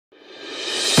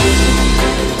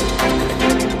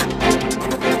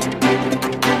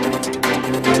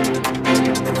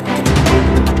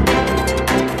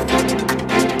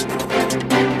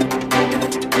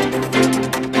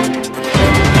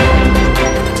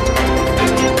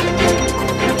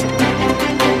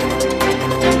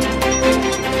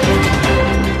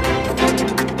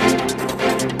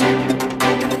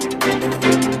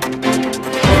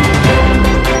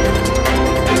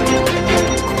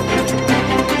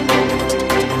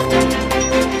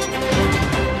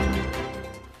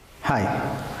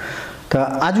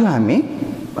आज हामी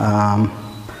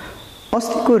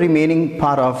अस्तिको remaining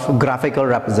part of graphical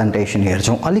representation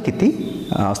हेर्छौं अलिकति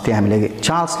अस्ति हामीले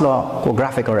चार्ल्स ल को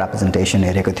ग्राफिकल रिप्रेजेन्टेसन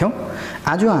हेरेको थियौं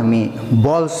आज हामी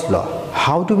बल्स ल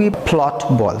how do we plot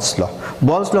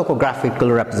balls ल को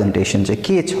ग्राफिकल रिप्रेजेन्टेसन चाहिँ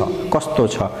के छ कस्तो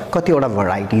छ कतिवटा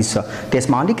भराइटिज छ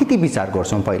त्यसमा अलिकति विचार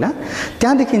गर्छौं पहिला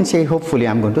त्यहाँदेखि चाहिँ hopefully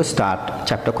I am going to start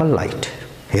chapter call light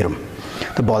हेरौं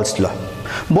त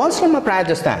बल्स लमा प्राय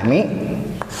जस्तो हामी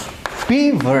P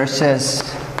versus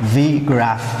V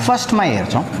graph first मा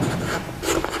हेर्छौं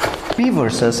P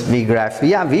versus V graph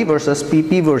या V versus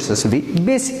P versus V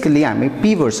basically हामी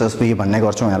P versus V भन्ने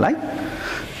गर्छौं यसलाई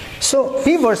so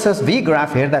P versus V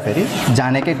graph हेर्दा फेरि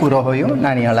जानेकै कुरा हो यो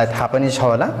नानीहरुलाई थाहा पनि छ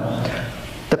होला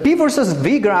The P versus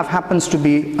V graph happens to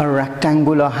be a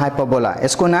rectangular hyperbola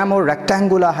यसको नाम हो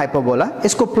rectangular hyperbola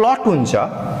यसको प्लट हुन्छ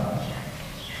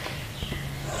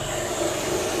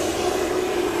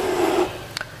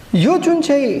यो जुन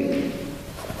चाहिँ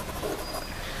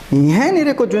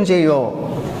यहाँनिरको जुन चाहिँ यो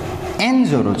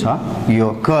एन्ड्सहरु छ यो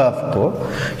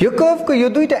कर्वको यो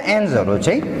दुईटा एन्ड्सहरु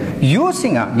चाहिँ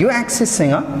यो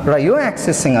एक्सिससँग र यो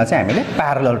एक्सिससँग चाहिँ हामीले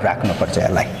प्यारलल राख्नुपर्छ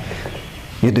यसलाई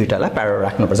यो दुईटालाई प्यारलल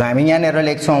राख्नुपर्छ हामी यहाँनिर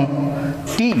लेख्छौं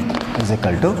T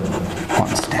 =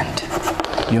 constant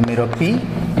यो मेरो P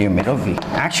यो मेरो V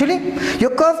एक्चुअली यो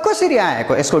कर्व कसरी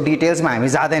आएको यसको डिटेल्समा हामी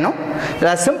जादैनौं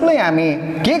र सिम्पली हामी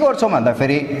के गर्छौं भन्दा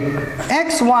फेरि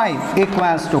xy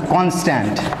 =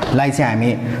 constant लाई चाहिँ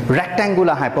हामी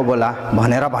रेक्टेंगुलर हाइपरबोला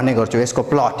भनेर भन्ने गर्छौं यसको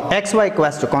प्लट xy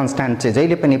 = constant चाहिँ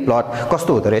जहिले पनि प्लट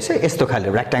कस्तो हुँदो रहेछ यस्तो खाले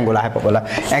रेक्टेंगुलर हाइपरबोला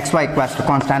xy =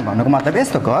 constant भन्नुको मतलब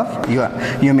यस्तो कर्व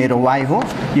यो मेरो y हो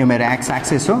यो मेरो x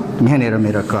एक्सिस हो यहाँनेर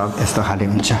मेरो कर्व यस्तो खाले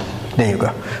हुन्छ There you go.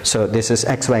 So this is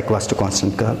xy =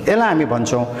 constant curve. यसलाई हामी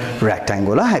भन्छौं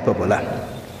rectangular hyperbola.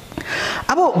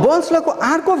 अब बल्स लको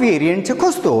अर्को भेरिएन्ट चाहिँ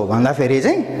कस्तो हो भन्दा फेरि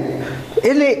चाहिँ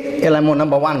यसलाई म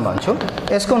नम्बर 1 भन्छु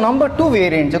यसको नम्बर 2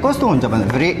 भेरिएन्ट चाहिँ कस्तो हुन्छ भन्दा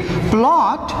फेरि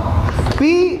प्लट P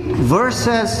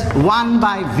versus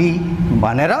 1/v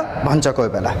भनेर भन्छ कोही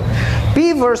बेला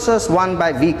P versus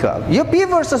 1/v कर्व यो P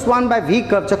versus 1/v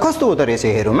कर्व चाहिँ कस्तो हुँदो रहेछ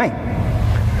हेरौँ है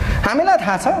हामीलाई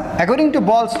थाहा छ अकॉर्डिंग टु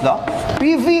बल्स ल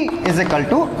PV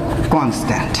 =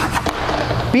 constant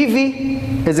PV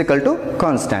 =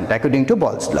 constant according to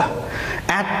Ball's law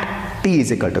at T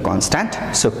 = constant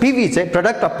so PV चाहिँ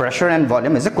product of pressure and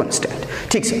volume is a constant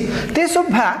ठीक छ त्यसो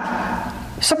भए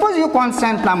सपोज यो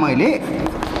constant ला मैले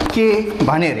के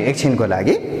भने रे एकछिनको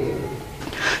लागि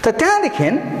त त्यहाँदेखि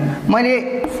मैले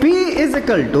P =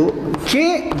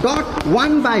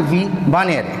 k.1/v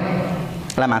भने रे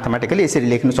ला म्याथमेटिकली यसरी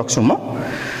लेख्न सक्छु म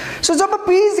सो जब P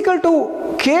 =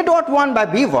 k.1/v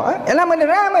भयो यसलाई मैले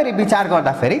राम्ररी विचार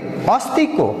गर्दा फेरि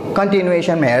अस्तिको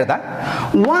कन्टिन्युएसनमा हेर्दा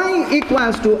y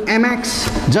 = mx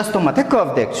जस्तो मात्रै कर्व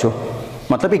देख्छु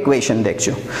मतलब इक्वेसन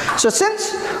देख्छु सो सिन्स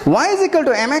y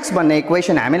 = mx भन्ने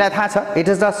इक्वेसन हामीलाई थाहा छ it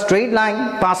is the straight line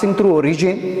passing through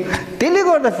origin त्यसले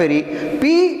गर्दा फेरि P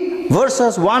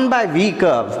versus 1/v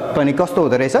curve पनि कस्तो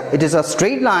हुँदो रहेछ it is a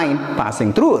straight line passing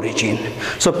through origin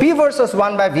so P versus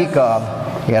 1/v curve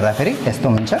हेर्दा फेरि यस्तो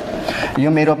हुन्छ यो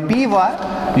मेरो P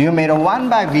भयो यो मेरो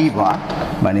 1/v भयो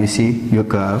भनेपछि यो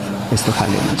कर्व यस्तो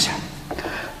खाले हुन्छ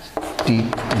T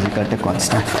 =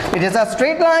 constant it is a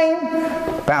straight line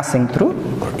passing through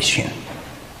origin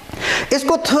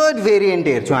यसको थर्ड भेरिएन्ट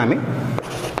हेर्छौं हामी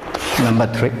number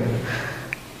 3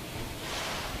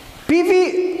 PV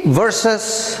versus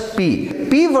P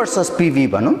versus PV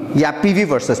भनौं या PV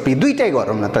versus P दुईटै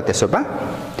गरौँ न त त्यसो भए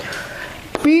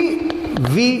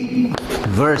PV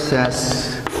versus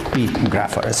P graph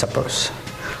for suppose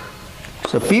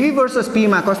so PV versus P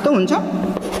मा कस्तो हुन्छ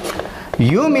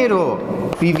यो मेरो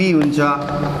PV हुन्छ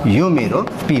यो मेरो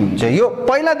P हुन्छ यो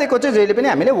पहिला दिएको चाहिँ जहिले पनि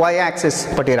हामीले y एक्सिस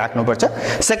पटि राख्नुपर्छ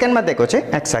सेकेन्डमा दिएको चाहिँ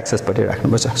x एक्सिस पटि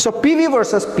राख्नुपर्छ so PV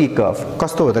versus P curve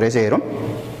कस्तो हुँदो रहेछ हेरौँ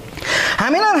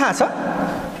हामीलाई थाहा छ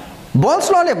बल्स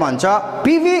लले भन्छ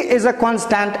PV is a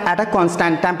constant at a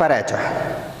constant temperature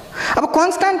अब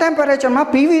constant temperature मा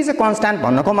PV is a constant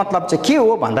भन्नको मतलब चाहिँ के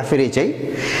हो भन्दा फेरि चाहिँ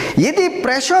यदि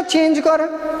प्रेसर चेन्ज गर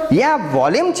या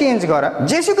भोल्युम चेन्ज गर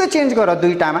जेसुकै चेन्ज गर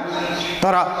दुईटामा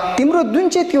तर तिम्रो जुन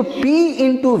चाहिँ त्यो P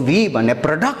 * V भन्ने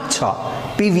प्रोडक्ट छ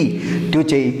PV त्यो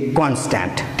चाहिँ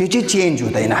कन्स्ट्यान्ट त्यो चाहिँ चेन्ज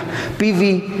हुँदैन PV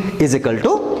 =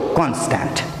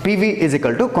 constant PV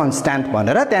 = constant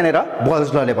भनेर त्यहाँनेर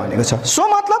बल्स लले भनेको छ सो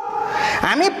मतलब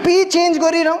हामी P चेन्ज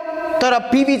गरिरहौ तर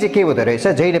PV चाहिँ के हुँदो रहेछ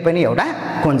जहिले पनि एउटा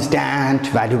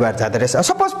कन्स्ट्यान्ट भ्यालु भएर जाँदो रहेछ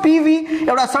सपोज PV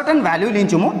एउटा सर्टेन भ्यालु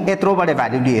लिन्छु म यत्रो बडे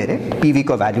भ्यालु लिए रे PV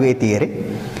को भ्यालु यति हेरे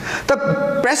त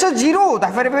प्रेसर 0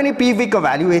 हुँदाखेरि पनि PV को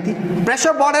भ्यालु यति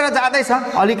प्रेसर बढेर जाँदैछ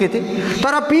अलिकति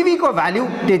तर PV को भ्यालु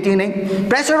त्यति नै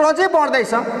प्रेसर अझै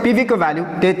बढ्दैछ PV को भ्यालु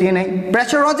त्यति नै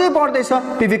प्रेसर अझै बढ्दैछ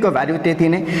PV को भ्यालु त्यति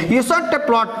नै यो सट्ट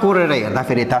प्लट कोरेर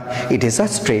हेर्दाखेरि त it is a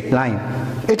straight line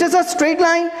it is a straight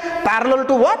line parallel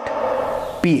to what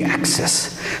P axis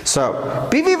so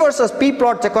PV versus P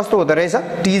plot चाहिँ कस्तो हुँदो रहेछ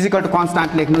T is equal to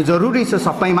constant लेख्नु जरुरी छ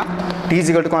सबैमा T is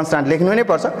equal to constant लेख्नु नै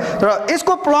पर्छ तर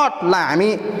यसको प्लट ला हामी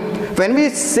when we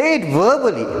say it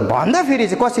verbally भन्दा फेरि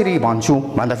चाहिँ कसरी भन्छु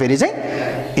भन्दा फेरि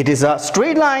चाहिँ it is a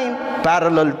straight line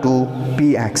parallel to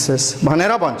P axis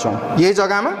भनेर भन्छौं यही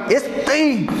जग्गामा यस्तै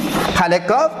खाले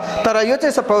कर्व तर यो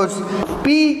चाहिँ सपोज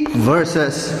P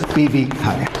versus PV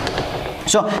खाले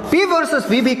So P versus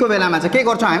VB को बेलामा चाहिँ के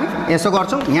गर्छौं हामी यसो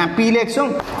गर्छौं यहाँ P लेख्छौं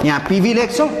यहाँ PV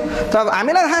लेख्छौं तब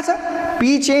हामीलाई थाहा छ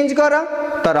P चेन्ज गर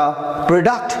तर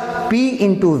प्रोडक्ट P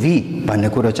into V भन्ने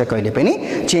कुरो चाहिँ कहिले पनि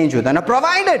चेन्ज हुँदैन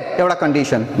प्रोवाइडेड एउटा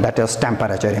condition that is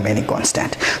temperature remaining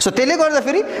constant so त्यसले गर्दा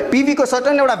फेरि PV को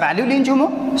सर्टेन एउटा भ्यालु लिन्छु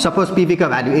म सपोज PV को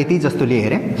भ्यालु यति जस्तो लिए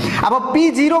हेरे अब P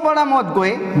 0 बाट म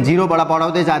गए 0 बाट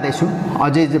बढाउँदै जाँदै छु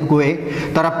अझै गए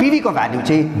तर PV को भ्यालु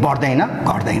चाहिँ बढ्दैन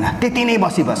घट्दैन त्यति नै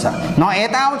बसिबस्छ न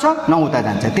यता आउँछ न उता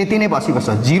जान्छ त्यति नै बसिबस्छ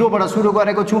 0 बाट सुरु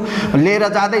गरेको छु लिएर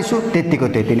जाँदै छु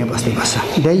त्यति नै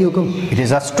बसिबस्छ there you go it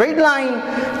is a straight line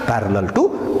parallel to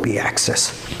P axis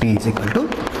P is equal to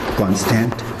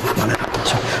constant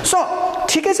so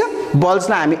ठिकै छ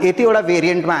बल्सलाई हामी यतिवटा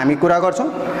भेरिएन्टमा हामी कुरा गर्छौं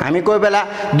हामी कोही बेला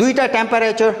दुईटा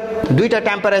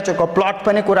टेम्परेचरको प्लट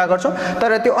पनि कुरा गर्छौं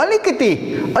तर त्यो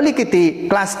अलिकति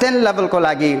क्लास 10 लेभलको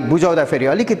लागि बुझाउँदा फेरि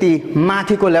अलिकति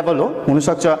माथिको लेभल हो हुन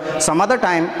सक्छ some other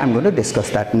time I am going to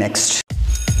discuss that next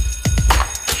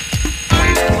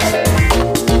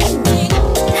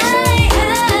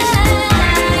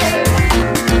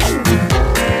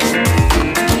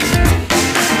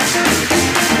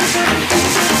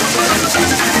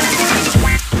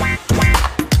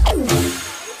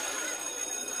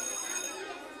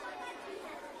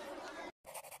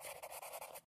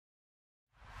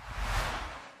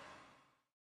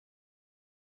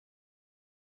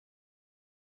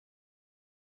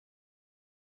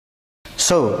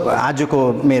so आजको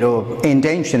मेरो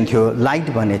इन्टेन्सन थियो लाइट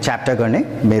भन्ने च्याप्टर गर्ने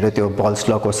मेरो त्यो बल्स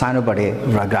लको सानो बडे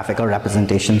ग्राफिकल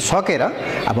रिप्रेजेन्टेसन सकेर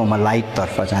अब म लाइट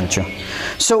तर्फ जान्छु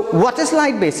so what is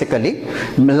light basically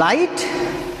light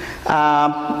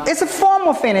is a form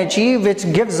of energy which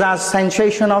gives us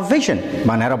sensation of vision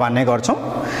भनेर भन्ने गर्छौं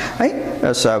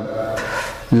है सो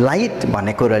लाइट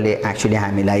भन्ने कुराले एक्चुअली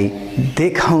हामीलाई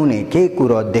देखाउने के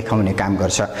कुरा देखाउने काम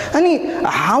गर्छ अनि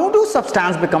how do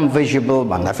substance become visible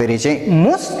भन्दा फेरि चाहिँ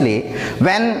mostly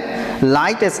when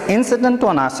light is incident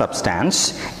on our substance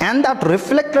and that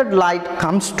reflected light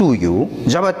comes to you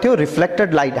जब त्यो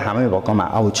reflected light हामी भएकोमा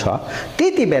आउँछ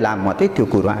त्यति बेला मात्रै त्यो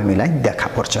कुरा हामीलाई देखा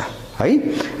पर्छ है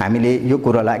हामीले यो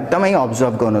कुरालाई एकदमै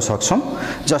अब्जर्भ गर्न सक्छौं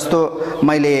जस्तो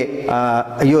मैले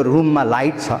यो रुममा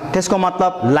लाइट छ त्यसको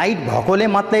मतलब लाइट भएकोले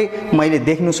मात्रै मैले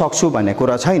देख्न सक्छु भन्ने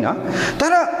कुरा छैन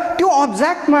तर त्यो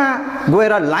अब्जेक्टमा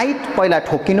गएर लाइट पहिला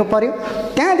ठोकिनु पर्यो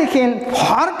त्यहाँदेखि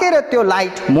फर्केर त्यो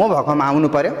लाइट म भएकोमा आउनु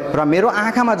पर्यो र मेरो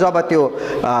आँखामा जब त्यो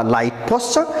लाइट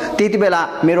पस्छ त्यतिबेला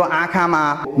मेरो आँखामा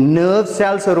नर्भ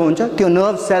सेल्सहरु हुन्छ त्यो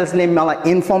नर्भ सेल्सले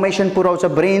मलाई इन्फर्मेसन पुर्याउँछ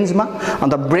ब्रेन्समा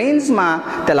अन्त ब्रेन्समा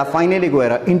त्यसलाई फाइनली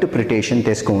गएर इन्टरप्रिटेसन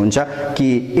त्यसको हुन्छ कि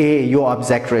ए यो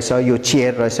अब्जेक्ट रहेछ यो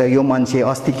चेयर रहेछ यो मान्छे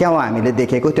अस्ति क्या हो हामीले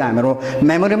देखेको त्यो हाम्रो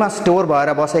मेमोरीमा स्टोर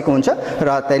भएर बसेको हुन्छ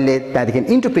र त्यसले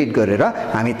त्यहाँदेखि इन्टरप्रिट गरेर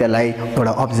हामी त्यसलाई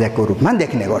एउटा अब्जेक्टको रूपमा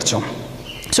देख्ने गर्छौं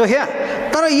सो हियर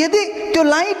तर यदि त्यो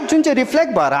लाइट जुन चाहिँ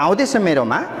रिफ्लेक्ट भएर आउँदैछ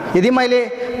मेरोमा यदि मैले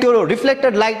त्यो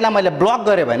रिफ्लेक्टेड लाइटलाई मैले ब्लक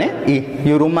गरे भने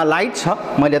यो रुममा लाइट छ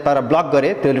मैले तर ब्लक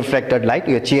गरे त्यो रिफ्लेक्टेड लाइट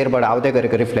यो चेयरबाट आउँदै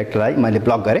गरेको रिफ्लेक्टेड लाइट मैले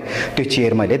ब्लक गरे त्यो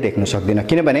चेयर मैले देख्न सक्दिन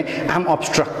किनभने I am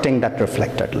अब्स्ट्रक्टिङ that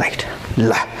reflected light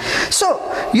ल सो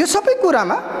यो सबै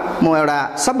कुरामा म एउटा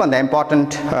सबभन्दा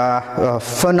इम्पोर्टेन्ट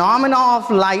फिनोमेना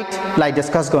अफ लाइटलाई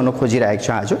डिस्कस गर्न खोजिरहेको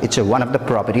छु आज it's one of the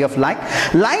property of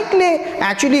लाइटले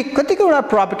actually कतिवटा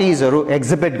प्रपर्टिजहरु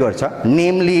एक्जिबिट गर्छ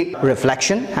नेमली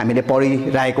रिफ्लेक्सन हामीले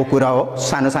पढिरहेको कुरा हो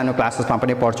सानो सानो क्लासेसमा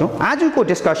पनि पढ्छौं आजको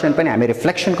डिस्कसन पनि हामी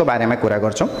रिफ्लेक्सनको बारेमा कुरा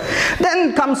गर्छौं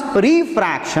then comes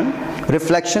refraction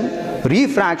reflection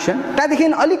refraction त्यहाँदेखि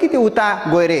अलिकति उता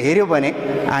गएर हेर्यो भने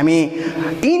हामी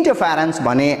इन्टरफेरेन्स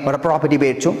भन्ने एउटा प्रपर्टी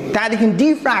भेट्छौं त्यहाँदेखि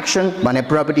डिफ्र्याक्सन भन्ने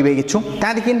प्रपर्टी भेट्छौं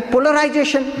त्यहाँदेखि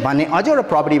पोलराइजेसन भन्ने अझ एउटा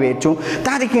प्रपर्टी भेट्छौं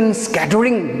त्यहाँदेखि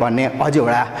स्क्याटरिङ भन्ने अझ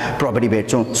एउटा property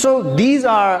भेट्छौं so these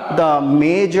are the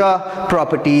major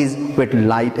properties with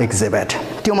light exhibit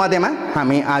त्यो मध्येमा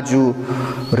हामी आज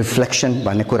रिफ्लेक्सन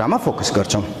भन्ने कुरामा फोकस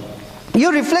गर्छौं यो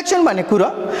रिफ्लेक्सन भन्ने कुरा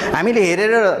हामीले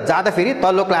हेरेर जाँदा फेरि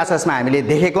तल्लो क्लासेसमा हामीले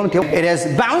देखेको थियौं it is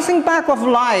बाउन्सिङ back of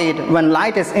light when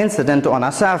light is incident on a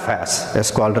surface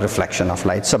it's called reflection of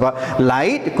light job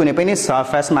light कुनै पनि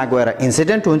सरफेसमा गएर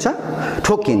इन्सिडेन्ट हुन्छ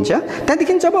ठोकिन्छ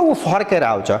त्यहाँदेखि जब उ फर्केर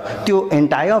आउँछ त्यो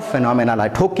एन्टायर फेनोमेनालाई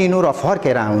ठोकिनु र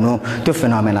फर्केर आउनु त्यो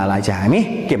फेनोमेनालाई चाहिँ हामी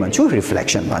के भन्छौं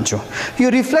रिफ्लेक्सन भन्छौं यो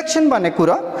रिफ्लेक्सन भन्ने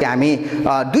कुरा हामी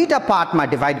दुईटा पार्टमा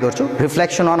डिवाइड गर्छौं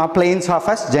reflection on a plain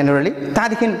surface generally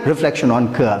त्यहाँदेखि reflection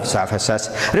on curved surfaces.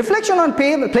 Reflection on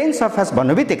plane surface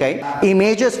भन्नुबित्तिकै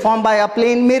images formed by a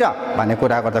plane mirror भन्ने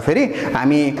कुरा गर्दा फेरि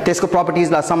हामी त्यसको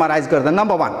properties लाई summarize गर्दा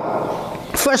number 1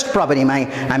 First property मा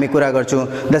हामी कुरा गर्छौं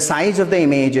the size of the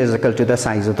image is equal to the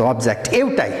size of the object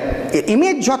एउटै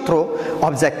image जत्रो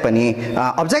object पनि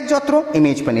object जत्रो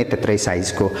image पनि त्यत्रै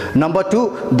size को number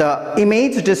 2 the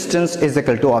image distance is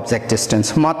equal to object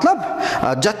distance मतलब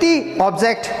जति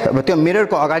object त्यो mirror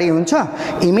को अगाडि हुन्छ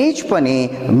image पनि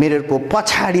mirror को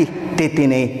पछाडी त्यति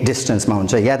नै distance मा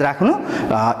हुन्छ याद राख्नु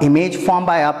image formed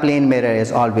by a plane mirror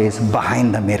is always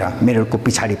behind the mirror mirror को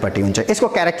पछाडीपट्टि हुन्छ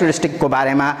यसको characteristic को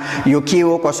बारेमा यो के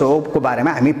हो कसो हो को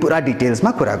बारेमा हामी पुरा डिटेल्स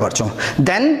मा कुरा गर्छौं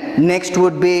then next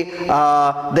would be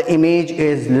the image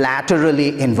is laterally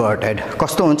inverted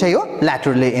कस्तो हुन्छ यो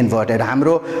laterally inverted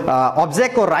हाम्रो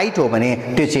object को right हो भने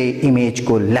त्यो चाहिँ image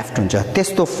को left हुन्छ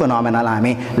त्यस्तो phenomenaलाई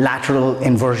हामी lateral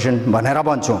inversion भनेर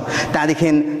भन्छौं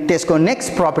त्यहाँदेखि त्यसको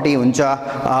next property हुन्छ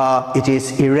it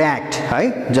is erect है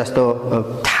जस्तो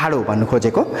ठाडो भन्नु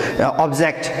खोजेको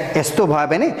object यस्तो भयो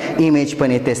भने image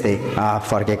पनि त्यस्तै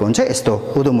फर्केको हुन्छ यस्तो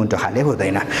उदुमुन्टो खाले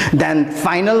हुँदैन then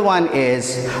final one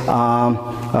is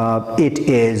it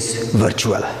is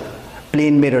virtual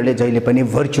plane mirror ले जहिले पनि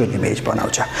virtual image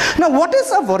बनाउँछ now what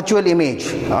is a virtual image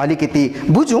अलिकति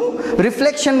बुझौं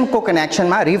रिफ्लेक्सन को कनेक्सन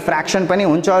मा रिफ्र्याक्सन पनि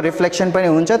हुन्छ रिफ्लेक्सन पनि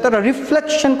हुन्छ तर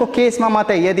रिफ्लेक्सन को केसमा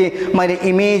मात्रै यदि मैले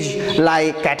इमेज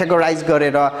लाई क्याटेगोराइज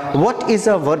गरेर what is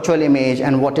a virtual image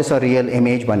and what is a real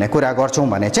image भन्ने कुरा गर्छौं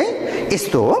भने चाहिँ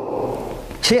यस्तो हो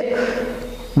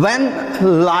when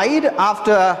light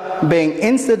after being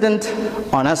incident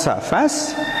on a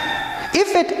surface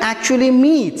if it actually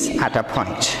meets at a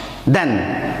point then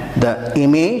the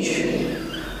image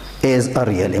is a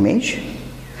real image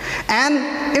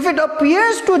and if it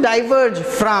appears to diverge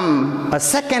from a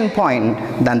second point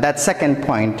then that second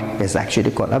point is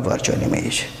actually called a virtual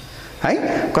image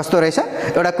है कस्तो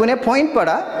रहेछ एउटा कुनै point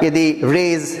बाट यदि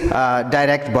raise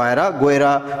direct भएर गएर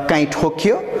कहीं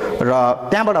ठोक्यो र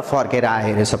त्यहाँबाट फर्केर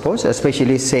आए रे suppose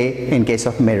specially say in case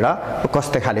of mirror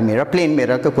कस्तो खाले मिरर प्लेन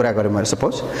मिरर को कुरा गरौँ मैले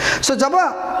सपोज सो जब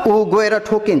उ गएर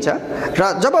ठोकिन्छ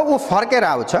र जब उ फर्केर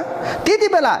आउँछ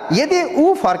त्यतिबेला यदि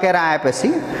उ फर्केर आएपछि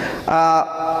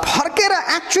फर्केर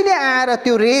एक्चुअली आएर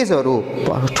त्यो रेजहरु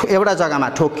एउटा जग्गामा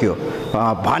ठोक्यो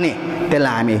भने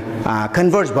त्यसलाई हामी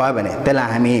कन्भर्ज भयो भने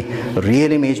त्यसलाई हामी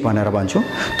रियल इमेज भनेर भन्छौं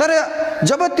तर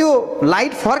जब त्यो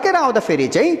लाइट फर्केर आउँदा फेरि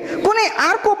चाहिँ कुनै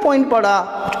अर्को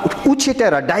पोइन्टबाट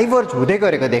उछिटेर डाइभर्ज हुँदै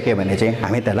गरेको देख्यो भने चाहिँ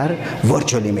हामी त्यसलाई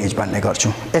भर्चुअल इमेज भन्ने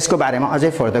गर्छौं यसको बारेमा अझै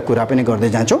फर्दर कुरा पनि गर्दै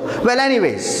जान्छौं वेल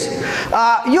एनीवेज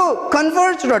यो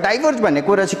कन्भर्ज र डाइभर्ज भन्ने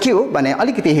कुरा चाहिँ के हो भने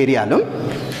अलिकति हेरिहालौं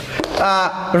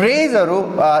रेजहरु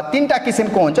तीनटा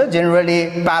किसिमको हुन्छ generally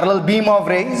parallel beam of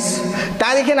raise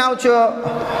त्यहाँदेखि आउँछ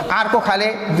अर्को खाले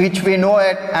which we know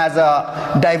it as a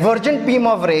divergent beam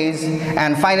of rays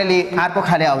and finally अर्को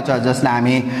खाले आउँछ जसलाई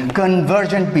हामी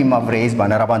convergent beam of rays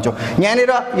भनेर भन्छौं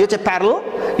यहाँनिर यो चाहिँ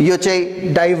प्यारलल यो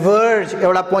चाहिँ डाइभर्ज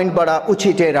एउटा पोइन्टबाट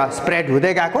उछिटेर स्प्रेड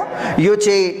हुँदै गएको यो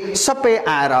चाहिँ सबै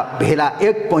आएर भेला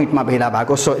एक पोइन्टमा भेला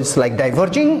भएको so it's like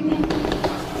diverging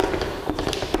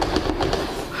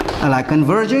like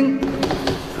converging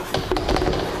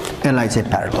and like say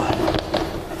parallel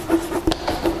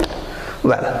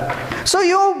well so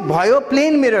यो भयो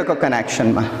प्लेन मिरर को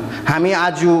कनेक्सन मा हामी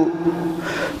आज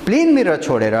प्लेन मिरर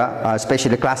छोडेर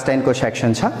स्पेशली क्लास 10 को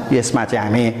सेक्सन छ यसमा चाहिँ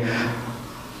हामी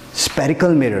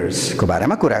स्पेरिकल मिरर्स को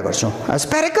बारेमा कुरा गर्छौं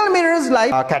स्पेरिकल मिरर्स लाई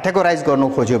क्याटेगोराइज गर्नु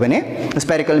खोज्यो भने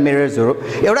स्पेरिकल मिरर्सहरु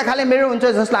एउटा खाले मिरर हुन्छ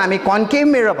जसलाई हामी कन्केभ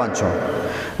मिरर भन्छौं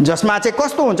जसमा चाहिँ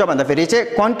कस्तो हुन्छ भन्दा फेरि चाहिँ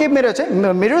कन्केभ मिरर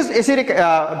चाहिँ मिरर्स यसरी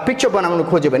पिक्चर बनाउन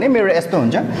खोज्यो भने मिरर यस्तो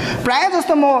हुन्छ प्राय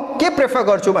जस्तो म के प्रेफर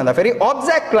गर्छु भन्दा फेरि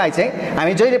अब्जेक्टलाई चाहिँ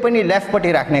हामी जहिले पनि लेफ्ट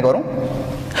पट्टि राख्ने गरौँ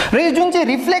र यो जुन चाहिँ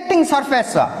रिफ्लेक्टिङ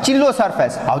सर्फेस छ चिल्लो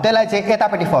सर्फेस हौ त्यसलाई चाहिँ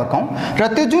यतापट्टि फर्काउँ र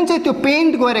त्यो जुन चाहिँ त्यो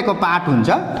पेन्ट गरेको पार्ट हुन्छ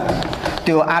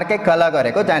त्यो अर्कै कलर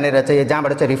गरेको जहाँनेर चाहिँ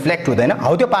जहाँबाट चाहिँ रिफ्लेक्ट हुँदैन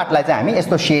हौ त्यो पार्टलाई चाहिँ हामी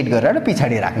यस्तो शेड गरेर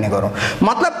पछाडी राख्ने गरौँ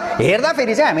मतलब हेर्दा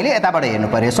फेरि चाहिँ हामीले यताबाट हेर्नु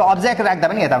पर्यो सो अब्जेक्ट राख्दा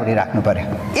पनि यतापट्टि राख्नु पर्यो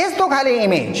यस्तो खाले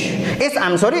इमेज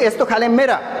आम सरी यस्तो खाले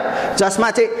मिरर जसमा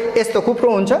चाहिँ यस्तो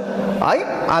खुप्रो हुन्छ है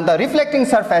अन्त रिफ्लेक्टिङ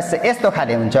सर्फेस चाहिँ यस्तो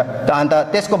खाले हुन्छ अन्त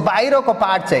त्यसको बाहिरको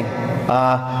पार्ट चाहिँ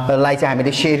लाई चाहिँ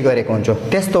हामीले शेड गरेको हुन्छौँ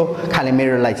त्यस्तो खाले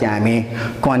मिररलाई चाहिँ हामी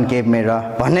कन्केभ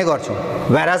मिरर भन्ने गर्छौँ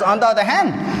whereas on the other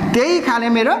hand त्यही खाले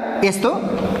मिरर यस्तो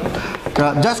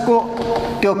र जसको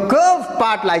त्यो कर्भ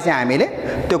पार्टलाई चाहिँ हामीले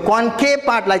त्यो कन्केभ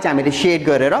पार्टलाई चाहिँ हामीले शेड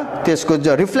गरेर त्यसको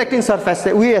जो रिफ्लेक्टिङ सर्फेस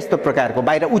चाहिँ उही यस्तो प्रकारको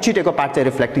बाहिर उछिटेको पार्ट चाहिँ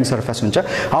रिफ्लेक्टिङ सर्फेस हुन्छ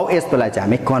हौ यस्तोलाई चाहिँ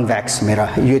हामी कन्भेक्स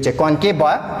मिरर यो चाहिँ कन्केभ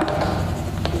भयो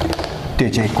त्यो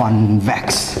चाहिँ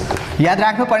कन्भेक्स याद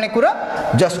राख्नुपर्ने कुरा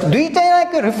जस्ट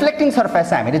दुईटैको रिफ्लेक्टिङ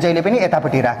सर्फेस हामीले जहिले पनि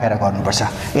यतापट्टि राखेर गर्नुपर्छ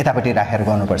यतापट्टि राखेर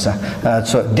गर्नुपर्छ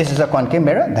so this is a concave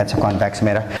mirror that's a convex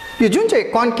mirror यो जुन चाहिँ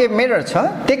कन्केभ मिरर छ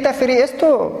देख्दाखेरि यस्तो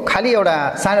खाली एउटा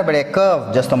सानोबडे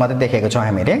कर्भ जस्तो मात्रै देखेको छौँ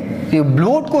हामीले यो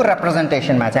ब्लोडको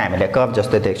रिप्रेजेन्टेसनमा चाहिँ हामीले कर्भ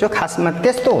जस्तो देख्छौँ खासमा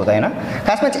त्यस्तो हुँदैन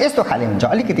खासमा चाहिँ यस्तो खाले हुन्छ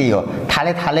अलिकति यो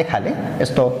थाले थाले खाले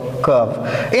यस्तो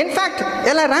कर्भ इनफ्याक्ट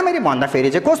यसलाई राम्ररी भन्दाखेरि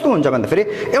चाहिँ कस्तो हुन्छ भन्दाखेरि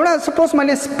एउटा सपोज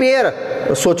मैले स्पेयर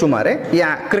सोचौँ अरे या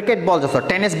क्रिकेट बल जस्तो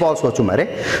टेनिस बल सोचौँ अरे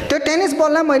त्यो टेनिस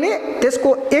बललाई मैले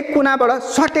त्यसको एक कुनाबाट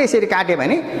सट्टै यसरी काटेँ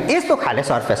भने यस्तो खाले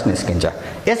सर्फेस निस्किन्छ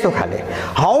यस्तो खाले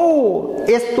हौ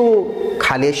यस्तो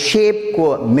खाले शेपको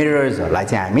मिरर्सहरूलाई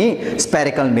चाहिँ हामी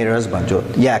स्पेरिकल मिरर्स भन्छौँ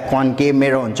या कन्केभ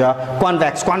मिरर हुन्छ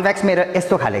कन्भेक्स मिरर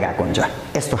यस्तो खाले गएको हुन्छ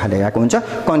यस्तो खाले गएको हुन्छ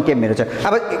कन्केभ मिरर चाहिँ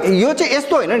अब यो चाहिँ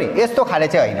यस्तो होइन नि यस्तो खाले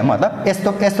चाहिँ होइन मतलब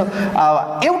यस्तो यस्तो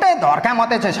एउटै धर्का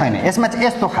मात्रै चाहिँ छैन यसमा चाहिँ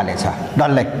यस्तो खाले छ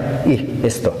डल्लै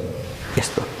यस्तो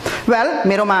यस्तो वेल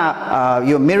मेरोमा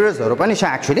यो मिरर्सहरू पनि छ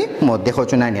एक्चुअली म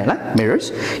देखाउँछु नानीहरूलाई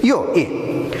मिरर्स यो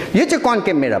चाहिँ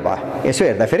कन्केभ मिरर भयो यसो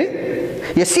हेर्दाखेरि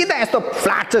यो सिधा यस्तो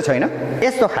फ्ल्याट चाहिँ छैन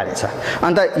यस्तो खाले छ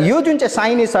अन्त यो जुन चाहिँ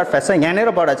साइनी सर्फेस छ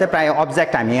यहाँनिरबाट चाहिँ प्रायः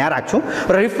अब्जेक्ट हामी यहाँ राख्छौँ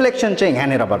र रिफ्लेक्सन चाहिँ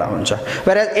यहाँनिरबाट हुन्छ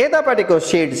वेयर यतापट्टिको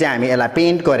सेड चाहिँ हामी यसलाई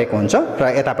पेन्ट गरेको हुन्छ र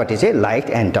यतापट्टि चाहिँ लाइट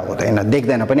एन्टर हुँदैन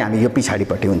देख्दैन पनि हामी यो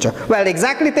पछाडिपट्टि हुन्छ वेल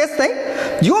एक्ज्याक्टली त्यस्तै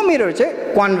यो मिरर चाहिँ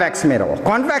कन्भेक्स मिरर हो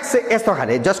कन्भेक्स चाहिँ यस्तो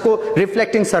खाले जसको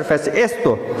रिफ्लेक्टिङ सर्फेस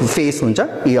यस्तो फेस हुन्छ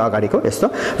यो अगाडिको यस्तो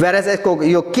वेयर यसको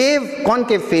यो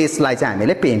कन्केभ फेसलाई चाहिँ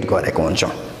हामीले पेन्ट गरेको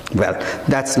हुन्छौँ Well,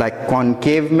 that's like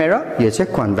concave mirror. यो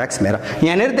चाहिँ convex mirror.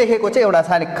 यहाँनिर देखेको चाहिँ एउटा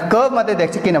सानो कर्भ मात्रै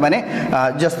देख्छ किनभने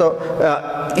जस्तो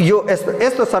यो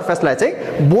यस्तो सर्फेसलाई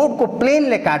चाहिँ बोर्डको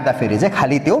प्लेनले काट्दाखेरि चाहिँ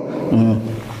खाली त्यो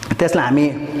त्यसलाई हामी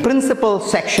प्रिन्सिपल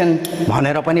सेक्सन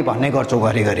भनेर पनि भन्ने गर्छौँ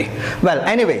घरिघरि वेल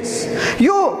एनिवेज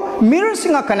यो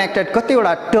मिररसँग कनेक्टेड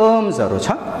कतिवटा टर्म्सहरू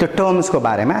छ त्यो टर्म्सको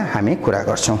बारेमा हामी कुरा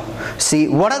गर्छौँ see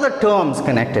what are the terms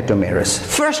connected to mirrors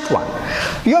first one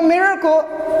यो मिररको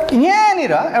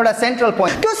यहाँनिर एउटा सेन्ट्रल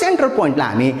पोइन्ट त्यो सेन्ट्रल पोइन्टलाई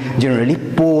हामी जेनरली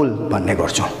पोल भन्ने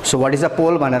गर्छौँ सो व्हाट इज अ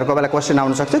पोल भनेर कोही बेला क्वेसन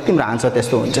आउन सक्छ तिम्रो आन्सर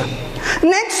त्यस्तो हुन्छ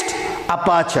next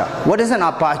aperture what is an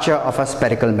aperture of a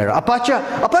spherical mirror aperture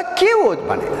के हो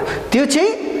भने त्यो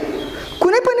चाहिँ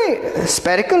कुनै पनि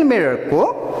spherical mirror को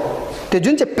त्यो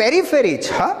जुन चाहिँ पेरिफेरी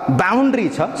छ बाउन्ड्री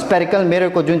छ स्पेरिकल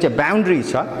मिररको जुन चाहिँ बाउन्ड्री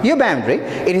छ यो boundary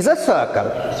it is a circle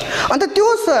अन्त त्यो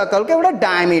सर्कलको एउटा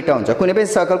डायमिटर हुन्छ कुनै पनि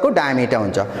सर्कलको डायमिटर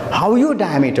हुन्छ हाउ यो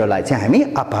डायमिटरलाई चाहिँ हामी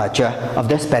aperture of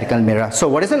the spherical mirror so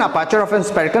what is an aperture of a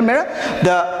spherical mirror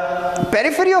the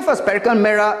periphery of a spherical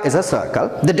mirror is a circle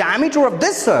the diameter of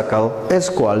this circle is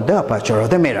called the aperture of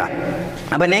the mirror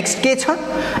अब next के छ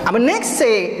अब next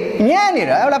चाहिँ यहाँनिर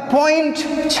एउटा point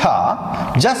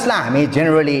छ जसलाई हामी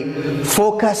जेनरली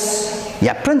फोकस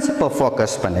या प्रिन्सिपल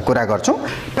फोकस भन्ने कुरा गर्छौँ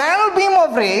प्यारल बीम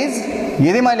अफ रेज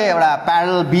यदि मैले एउटा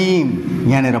प्यारल बीम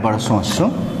यहाँनिरबाट सोच्छु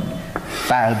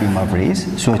प्यारल बीम अफ रेज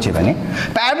सोचे भने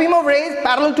parallel beam of raise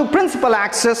parallel to principal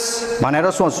axis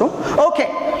भनेर सोच्छु ओके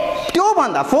त्यो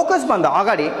भन्दा फोकस भन्दा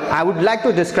अगाडि I would like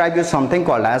to describe you something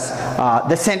called as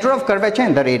the centre of curvature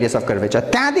and the radius of curvature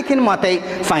त्यहाँदेखि मात्रै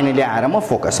फाइनली आएर म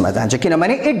फोकसमा जान्छु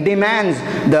किनभने it demands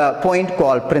the point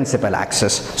called principal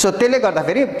axis so त्यसले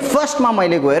गर्दाखेरि फर्स्टमा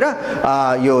मैले गएर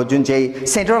यो जुन चाहिँ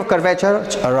सेन्टर अफ कर्वेचर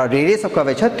र रेडियस अफ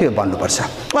कर्वेचर त्यो भन्नुपर्छ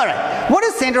all right what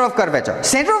is centre of curvature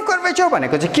centre of curvature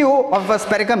भनेको चाहिँ के हो of a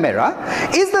spherical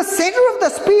mirror is the centre of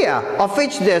the sphere of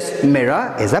which this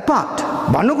mirror is a part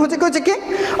भन्नु खोजेको चाहिँ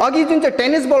के अघि जुन चाहिँ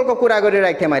टेनिस बलको कुरा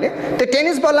गरिरहेको थिएँ मैले त्यो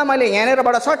टेनिस बललाई मैले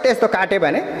यहाँनिरबाट सट्ट यस्तो काटेँ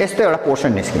भने यस्तो एउटा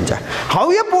पोर्सन निस्किन्छ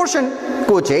हाउ यो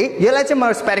पोर्सनको चाहिँ यसलाई चाहिँ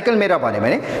म स्पेरिकल मिरर भन्यो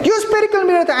भने यो स्पेरिकल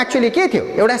मिरर त एक्चुअली के थियो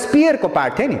एउटा स्पियरको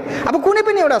पार्ट थियो नि अब कुनै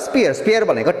पनि एउटा स्पियर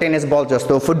भनेको टेनिस बल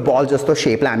जस्तो फुटबल जस्तो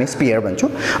सेपलाई हामी स्पियर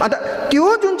भन्छौँ अन्त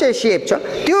त्यो जुन चाहिँ सेप छ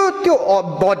त्यो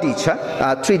बडी छ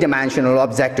थ्री डाइमेन्सनल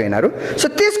अब्जेक्ट यिनीहरू सो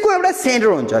त्यसको एउटा सेन्टर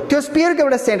हुन्छ त्यो स्पियरको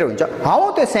एउटा सेन्टर हुन्छ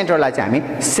हाउ त्यो सेन्टरलाई चाहिँ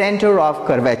हामी centre of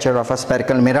curvature of a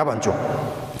spherical mirror भन्छौँ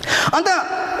अन्त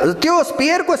त्यो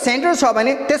स्पियरको सेन्टर छ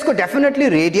भने त्यसको डेफिनेटली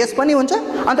रेडियस पनि हुन्छ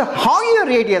अन्त हाउ यो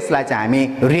रेडियसलाई चाहिँ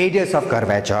हामी रेडियस अफ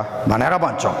कर्वेचर भनेर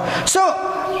भन्छौँ सो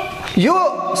यो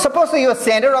सपोज यो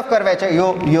सेन्टर अफ कर्वेचर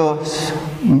यो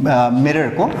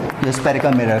मिररको यो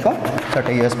स्पेरिकल मिररको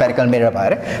सट्टै यो स्पेरिकल मिरर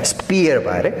भएर स्पियर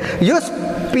भएर यो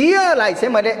स्फियरलाई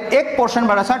चाहिँ मैले एक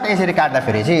पोर्सनबाट सट यसरी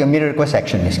काट्दाखेरि चाहिँ यो मिररको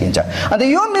सेक्सन निस्किन्छ अनि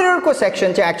यो मिररको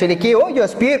सेक्सन चाहिँ एक्चुअली के हो यो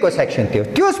स्फियरको सेक्सन थियो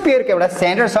त्यो स्फियरको एउटा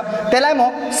सेन्टर छ त्यसलाई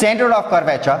म सेन्टर अफ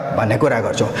कर्वेचर भन्ने कुरा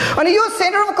गर्छु अनि यो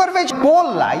सेन्टर अफ कर्वेचर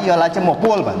पोललाई यसलाई चाहिँ म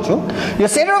पोल भन्छु यो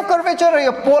सेन्टर अफ कर्वेचर र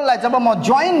यो पोललाई जब म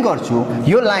जोइन गर्छु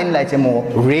यो लाइनलाई चाहिँ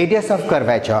म रेडियस अफ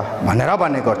कर्वेचर भनेर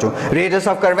भन्ने गर्छु रेडियस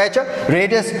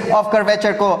अफ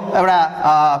कर्वेचरको एउटा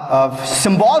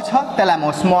सिम्बल छ त्यसलाई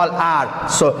म small are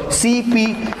so CP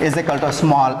is equal to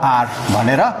small R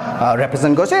भनेर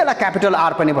रिप्रेजेन्ट गर्छु यसलाई क्यापिटल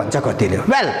आर पनि भन्छ कतिले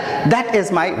well that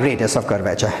is my radius of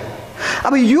curvature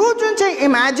अब यो जुन चाहिँ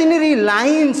इमेजिनरी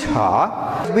लाइन छ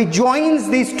which joins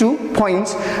these 2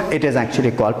 points it is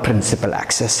actually called principal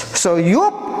axis so your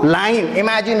line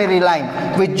imaginary line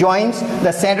which joins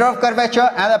the center of curvature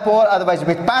and the pole otherwise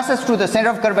which passes through the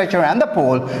center of curvature and the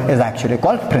pole is actually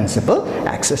called principal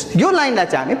axis your line la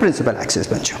chahi principal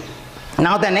axis bhanchu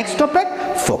now the next topic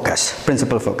focus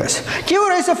principal focus ke ho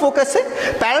rahecha focus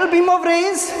चाहिँ parallel beam of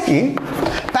rays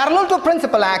parallel to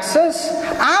principal axis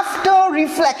after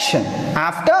reflection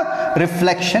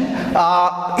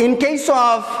in case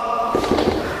of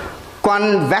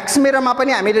convex mirror मा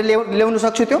पनि हामीले ल्याउन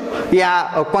सक्छौं त्यो या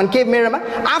concave mirror मा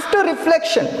after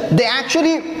reflection they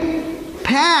actually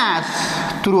pass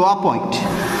through a point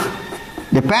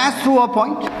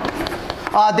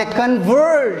they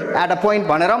converge at a point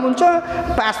bhanera huncha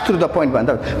pass through the point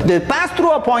bhanda they pass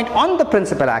through a point on the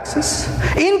principal axis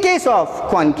in case of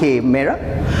concave mirror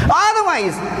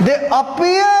otherwise they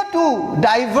appear to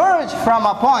diverge from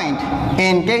a point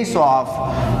in case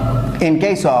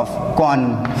of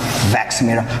convex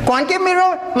mirror concave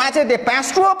mirror ma chai they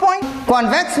pass through a point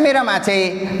convex mirror ma chai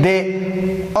they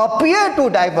appear to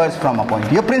diverge from a point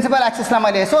yo principal axis la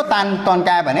मैले यसो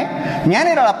तन्काए भने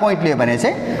यहाँनिर एउटा point लियो भने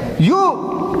चाहिँ यो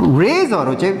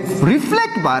रेजहरु चाहिँ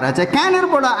reflect भएर चाहिँ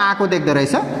कहाँनिरबाट आको देख्दै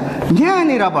रहेछ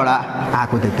यहाँनिरबाट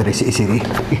आको देख्दै रहेछ यसरी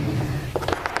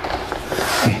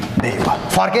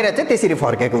फर्केर चाहिँ त्यसरी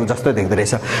फर्केको जस्तो देख्दै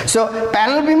रहेछ so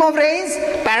parallel beam of rays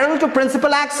parallel to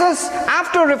principal axis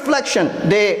after reflection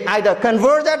they either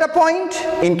converge at a point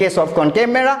in case of concave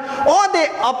mirror or they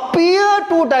appear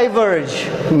to diverge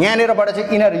यहाँनिरबाट चाहिँ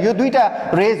यिनीहरु यो दुईटा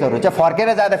रेजहरु चाहिँ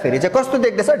फर्केर जाँदा फेरि चाहिँ कस्तो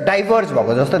देख्दैछ डाइभर्ज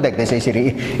भएको जस्तो देख्दैछ यसरी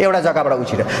एउटा जग्गाबाट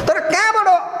उछिर तर कहाँबाट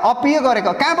अपियर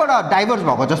गरेको कहाँबाट डाइभर्ज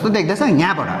भएको जस्तो देख्दैछ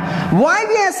यहाँबाट why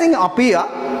we are saying appear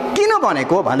किन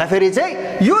भनेको भन्दा फेरि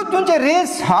चाहिँ यो जुन चाहिँ रेज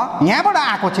छ यहाँबाट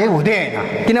आको चाहिँ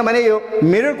हुँदैन किनभने यो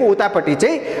मिररको उतापट्टि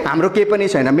चाहिँ हाम्रो के पनि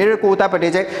छैन मिररको उतापट्टि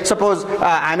चाहिँ सपोज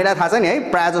हामीलाई थाहा छ नि है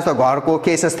प्राय जस्तो घरको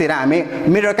केसेसतिर हामी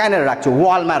मिरर कहाँनिर राख्छौं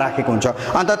वालमा राखेको हुन्छ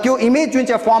अन्त त्यो इमेज जुन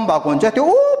चाहिँ फर्म भएको हुन्छ त्यो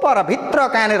पर भित्र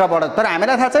कहाँनिरबाट तर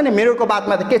हामीलाई थाहा छ नि मिररको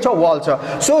बादमा त के छ वाल छ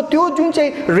सो त्यो जुन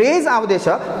चाहिँ रेज आउँदैछ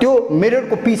त्यो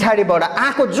मिररको पछाडीबाट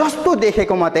आको जस्तो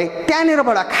देखेको मात्रै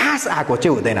त्यहाँनिरबाट खास आको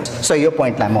चाहिँ हुँदैन सो यो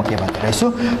पोइन्टलाई म के भन्दै रहेछु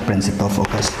प्रिन्सिपल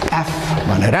फोकस एफ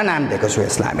भनेर नाम दिएको छु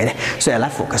यसलाई हामीले सो यसलाई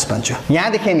फोकस भन्छौं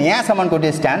यहाँदेखि यहाँसम्मको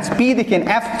डिस्टेन्स पी देखि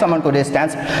एफ सम्मको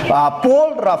डिस्टेन्स पोल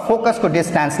र फोकसको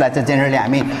डिस्टेन्सलाई चाहिँ जेनरली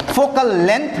हामी फोकल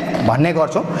लेन्थ भन्ने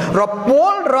गर्छौं र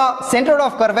पोल र सेन्टर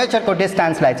अफ कर्वेचरको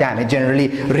डिस्टेन्सलाई चाहिँ हामी जेनरली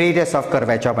रेडियस अफ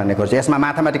कर्वेचर भन्ने गर्छौं यसमा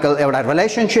म्याथमेटिकल एउटा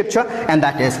रिलेसनशिप छ and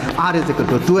that is r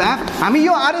 = 2f हामी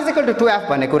यो r = 2f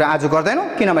भन्ने कुरा आज गर्दैनौं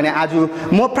किनभने आज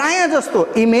म प्राय जस्तो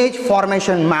इमेज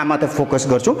फर्मेसनमा मात्र फोकस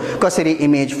गर्छु कसरी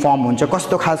इमेज फर्म हुन्छ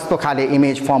कस्तो खाले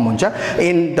इमेज फर्म हुन्छ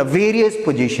in the various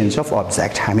positions of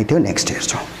object हामी त्यो नेक्स्ट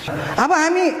हेर्छौं अब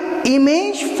हामी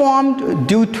image firmed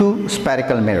due to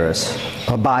spherical mirrors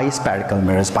by spherical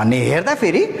mirrors भन्ने हेर्दा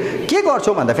फेरि के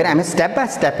गर्छौं भन्दा फेरि हामी स्टेप बाइ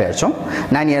स्टेप हेर्छौं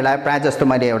नानीहरुलाई प्राय जस्तो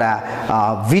मैले एउटा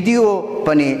भिडियो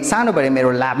पनि सानो बडे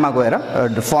मेरो ल्याबमा गएर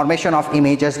formation of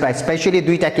images by specially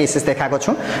दुईटा केसेस देखाएको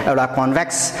छु एउटा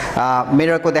कन्भेक्स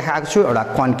मिररको देखाएको छु एउटा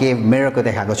कन्केभ मिररको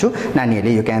देखाएको छु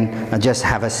नानीहरुले you can just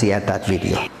have a C at that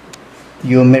video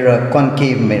यो मिरर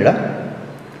कन्केभ मिरर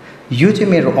यो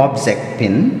चाहिँ मेरो अब्जेक्ट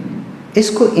पिन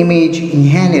यसको इमेज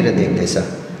यहाँनिर देख्दैछ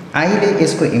अहिले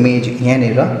यसको इमेज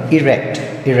यहाँनिर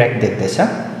इरेक्ट देख्दैछ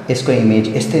यसको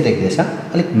इमेज यस्तै देख्दैछ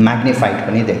अलिक म्याग्निफाइड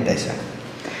पनि देख्दैछ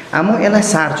म यसलाई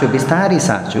सार्छु बिस्तारै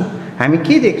सार्छु हामी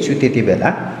के देख्छु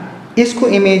त्यतिबेला यसको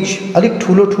इमेज अलिक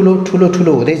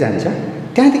ठुलो हुँदै जान्छ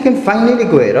त्यहाँदेखि फाइनली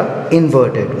गएर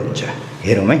इन्भर्टेड हुन्छ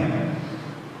हेरौँ है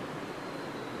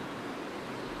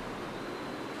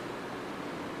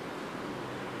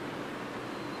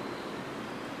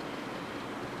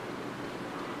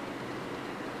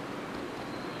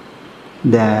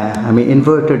हामी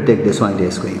इन्भर्टेड देख्दैछौँ अहिले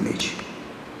यसको इमेज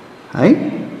है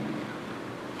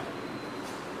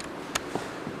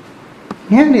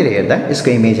यहाँनिर हेर्दा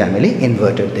यसको इमेज हामीले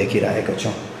इन्भर्टेड देखिरहेको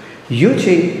छौँ यो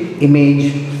चाहिँ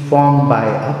image form by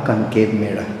a concave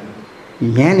mirror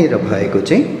यहाँनिर भएको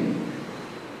चाहिँ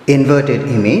इन्भर्टेड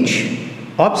इमेज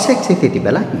अब्जेक्ट चाहिँ त्यति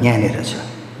बेला यहाँनिर छ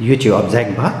यो चाहिँ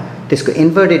अब्जेक्ट भयो त्यसको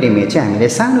इन्भर्टेड इमेज चाहिँ हामीले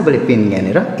सानो बडे पिन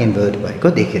यहाँनिर इन्भर्ट भएको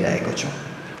देखिरहेको छौँ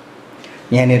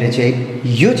यहाँनिर चाहिँ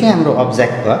यो चाहिँ हाम्रो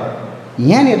अब्जेक्ट भयो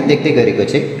यहाँनिर देख्दै गरेको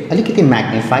चाहिँ अलिकति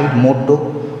म्याग्निफाइड मोटो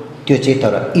त्यो चाहिँ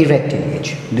तर इरेक्ट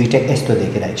इमेज दुईटा यस्तो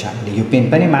देखिरहेको छ हामीले यो पेन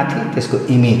पनि माथि त्यसको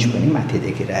इमेज पनि माथि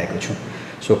देखिरहेको छौँ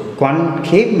सो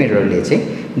कन्केभ मिररले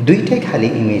चाहिँ दुईटै खाली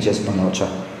इमेजेस बनाउँछ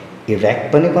इरेक्ट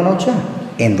पनि बनाउँछ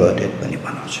इन्भर्टेड पनि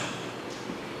बनाउँछ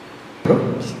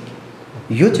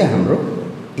यो चाहिँ हाम्रो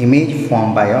image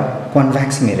form bye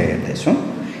convex mirror हेर्दैछौँ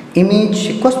image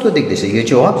कस्तो देख्दैछ यो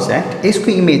चाहिँ अब्जेक्ट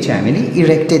यसको इमेज चाहिँ हामीले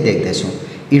इरेक्टै देख्दैछौँ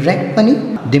इरेक्ट पनि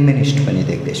डिमिनिस्ड पनि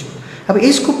देख्दैछौँ अब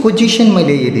यसको पोजिसन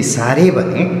मैले यदि सारे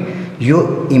भने यो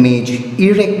इमेज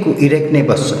इरेक्टको इरेक्ट नै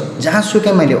बस्छ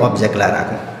जहाँसुकै मैले अब्जेक्टलाई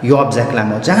राखौँ यो अब्जेक्टलाई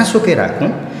म जहाँसुकै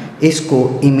राखौँ यसको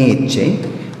इमेज चाहिँ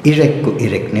इरेक्टको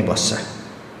इरेक्ट नै बस्छ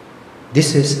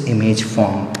this is image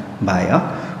form bye a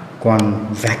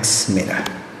convex mirror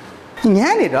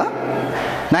यहाँनिर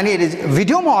नानीहरु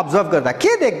भिडियोमा अब्जर्भ गर्दा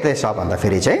के देख्दैछ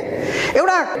भन्दाखेरि चाहिँ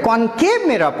एउटा कन्केभ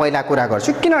मिरर पहिला कुरा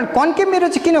गर्छु किनभने कन्केभ मिरर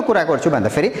चाहिँ किन कुरा गर्छु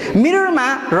भन्दाखेरि मिररमा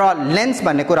र लेन्स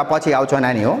भन्ने कुरा पछि आउँछ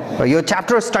नानी हो यो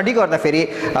च्याप्टर स्टडी गर्दाखेरि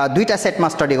दुईटा सेटमा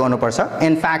स्टडी गर्नुपर्छ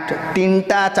इनफ्याक्ट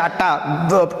तीनटा चारटा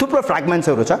थुप्रो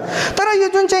फ्र्यागमेन्ट्सहरु छ तर यो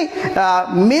जुन चाहिँ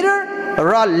मिरर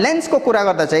र लेन्सको कुरा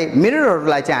गर्दा चाहिँ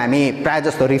मिररहरुलाई चाहिँ हामी प्राय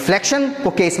जस्तो रिफ्लेक्सनको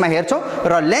केसमा हेर्छौं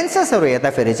र लेन्सेसहरु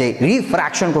हेर्दाखेरि चाहिँ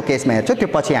रिफ्र्याक्सनको केसमा हेर्छौं त्यो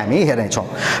पछि हामी हेर्नेछौं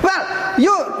वेल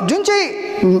यो जुन चाहिँ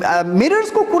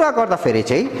मिरर्सको कुरा गर्दाखेरि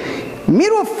चाहिँ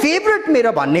मेरो फेभरेट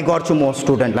मिरर भन्ने गर्छु म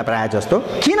स्टुडेन्टलाई प्राय जस्तो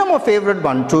किन म फेभरेट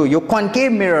भन्छु यो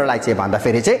कन्केभ मिररलाई चाहिँ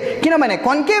भन्दाखेरि चाहिँ किनभने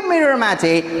कन्केभ मिररमा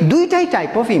चाहिँ दुईटै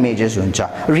टाइप अफ इमेजेस हुन्छ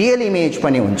रियल इमेज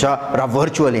पनि हुन्छ र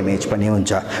भर्चुअल इमेज पनि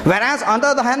हुन्छ whereas on the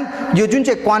other hand यो जुन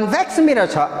चाहिँ कन्भेक्स मिरर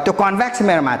छ त्यो कन्भेक्स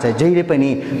मिररमा चाहिँ जहिले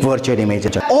पनि भर्चुअल इमेज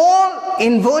हुन्छ all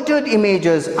inverted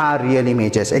images are real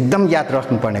images एकदम याद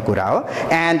राख्नुपर्ने कुरा हो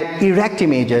and erect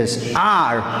images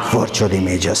are virtual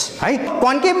images है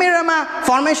कन्केभ मिररमा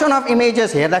फर्मेसन अफ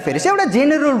इमेजेस हेर्दाखेरि चाहिँ एउटा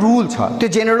जेनरल रुल छ त्यो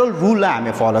जेनरल रुललाई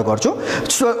हामी फलो गर्छौं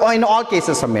so in all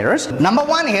cases of mirrors number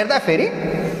 1 हेर्दाखेरि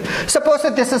suppose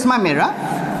this is my mirror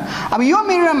अब यो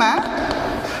मिररमा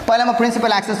पहिला म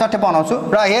प्रिन्सिपल एक्सिस सट्टै बनाउँछु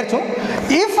र हेर्छु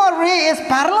if a ray is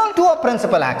parallel to a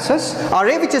principal axis a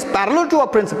ray which is parallel to a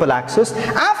principal axis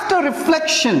after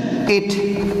reflection it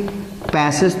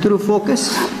passes through focus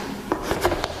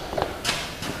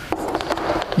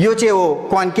यो चाहिँ हो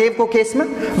कन्केभ को केसमा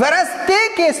whereas त्यही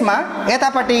केसमा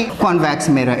यतापटि कन्भेक्स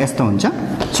मिरर यस्तो हुन्छ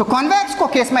सो कन्भेक्स को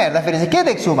केसमा हेर्दाखेरि चाहिँ के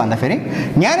देख्छु भन्दाखेरि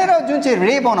यहाँनिर जुन चाहिँ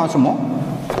रे बनाउँछु म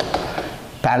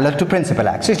parallel to principal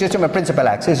axis यो चाहिँ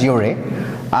principal axis यो रे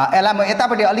यसलाई म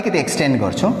यतापटि अलिकति एक्सटेन्ड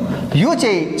गर्छु यो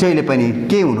चाहिँ जहिले पनि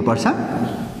के हुनुपर्छ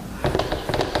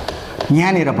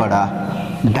यहाँनिरबाट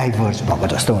डाइभर्ज भएको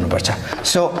जस्तो हुनुपर्छ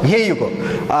so here you go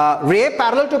ray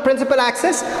parallel to principal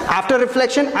axis after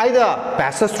reflection either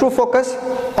passes through focus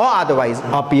or otherwise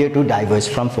appear to diverge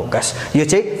from focus यो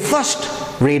चाहिँ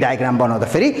फर्स्ट रे डायग्राम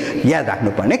बनाउँदाखेरि याद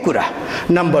राख्नुपर्ने कुरा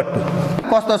नम्बर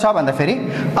 2 कस्तो छ भन्दाखेरि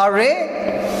a ray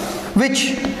which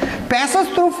passes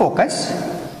through focus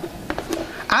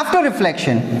after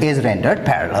reflection is rendered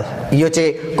parallel यो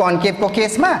चाहिँ कन्केभ को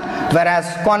केसमा whereas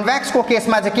कन्भेक्स को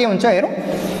केसमा चाहिँ के हुन्छ हेरौं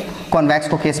कन्भेक्स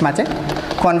को केसमा चाहिँ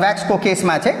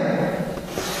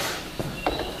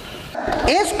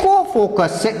यसको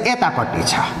फोकस चाहिँ यतापट्टि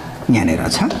छ यहाँनिर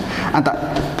छ अन्त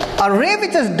a ray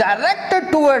which is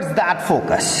directed towards that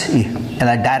focus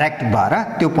यसलाई डाइरेक्ट भएर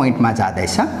त्यो पोइन्टमा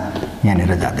जादैछ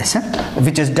यहाँनिर जादैछ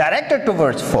which is directed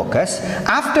towards focus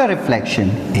after reflection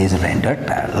is rendered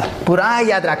parallel पुरा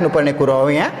याद राख्नुपर्ने कुरा हो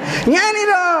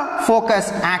यहाँनिर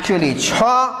फोकस एक्चुअली छ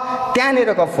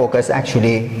त्यहाँनिरको फोकस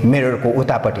एक्चुअली मिररको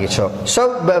उतापट्टि छ so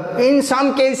in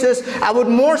some cases I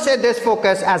would more say this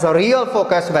focus as a real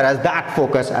focus whereas that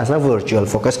focus as a virtual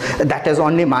focus that is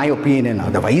only my opinion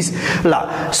otherwise ल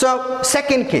so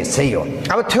second case चाहिँ हो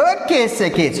अब third case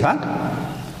चाहिँ के छ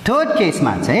third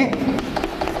केसमा चाहिँ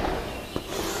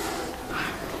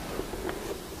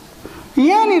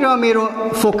यहाँनिर मेरो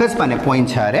फोकस भन्ने पोइन्ट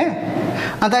छ अरे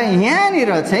अन्त यहाँनिर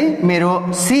चाहिँ मेरो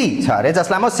सी छ अरे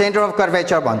जसलाई म सेन्टर अफ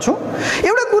कर्वेचर भन्छु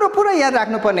एउटा कुरा पुरा याद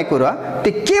राख्नुपर्ने कुरा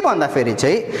त्यो के भन्दाखेरि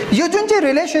चाहिँ यो जुन चाहिँ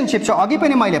रिलेसनशिप छ अघि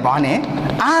पनि मैले भने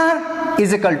are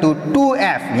is equal to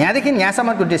 2f यहाँदेखि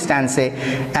यहाँसम्मको डिस्टेन्स चाहिँ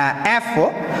f हो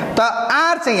त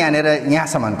r चाहिँ यहाँनिर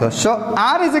यहाँसम्मको so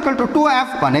r is equal to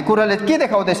 2f भन्ने कुराले के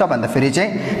देखाउँदैछ भन्दाखेरि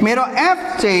चाहिँ मेरो f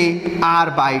चाहिँ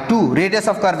r/2 रेडियस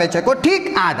अफ कर्वेचरको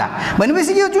ठीक आधा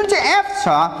भनेपछि यो जुन चाहिँ f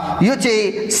छ यो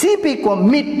चाहिँ cp को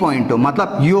मिड पोइन्ट हो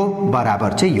मतलब यो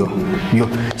बराबर चाहिँ यो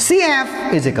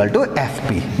cf is equal to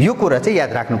fp यो कुरा चाहिँ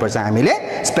याद राख्नुपर्छ हामीले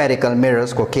स्पेरिकल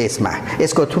मिरर्सको केसमा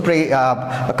यसको थुप्रै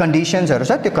कन्डिसन्सहरु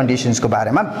छ त्यो कन्डिसन्सको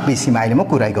बारेमा बेसी अहिले म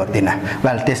कुरै गर्दिन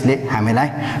वेल त्यसले हामीलाई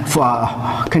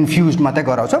कन्फ्युज्ड मात्रै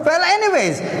गराउँछ वेल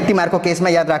एनीवेज तिमीहरुको केसमा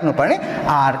याद राख्नुपर्ने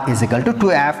r is equal to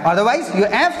 2f otherwise यो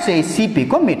f चाहिँ cp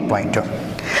को मिड पोइन्ट हो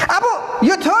अब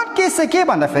यो थर्ड केस चाहिँ के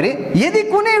भन्दाखेरि यदि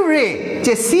कुनै रे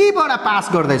चाहिँ c बाट पास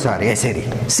गर्दैछ अरे यसरी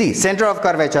c सेन्टर अफ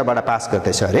कर्वेचर बाट पास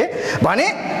गर्दैछ अरे भने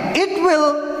it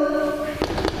will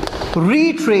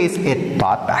retrace its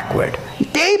path backward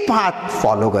त्यही पाथ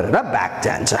फलो गरेर ब्याक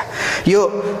जान्छ यो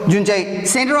जुन चाहिँ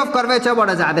सेन्टर अफ कर्वेचर बाट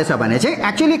जाँदैछ भने चाहिँ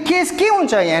एक्चुअली केस के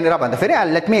हुन्छ यहाँनिर भन्दाखेरि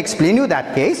let me explain you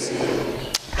that case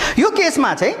यो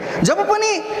केसमा चाहिँ जब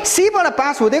पनि c बाट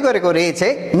पास हुँदै गरेको रे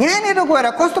चाहिँ यहाँनिर गएर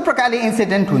कस्तो प्रकारले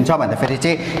इन्सिडेन्ट हुन्छ भन्दाखेरि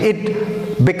चाहिँ इट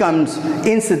becomes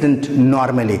incident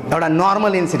normally एउटा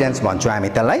नर्मल इन्सिडेन्स भन्छु हामी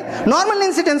त्यसलाई नर्मल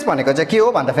इन्सिडेन्स भनेको चाहिँ के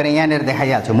हो भन्दाखेरि यहाँनिर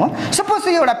देखाइहाल्छु म सपोज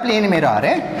एउटा प्लेन मेरो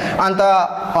अरे अन्त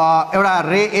एउटा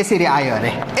रे यसरी आयो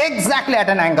अरे exactly at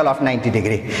an angle of 90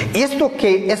 degree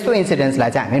यस्तो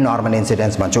इन्सिडेन्सलाई चाहिँ हामी नर्मल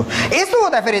इन्सिडेन्स भन्छौँ यस्तो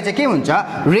हुँदाखेरि चाहिँ के हुन्छ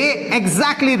रे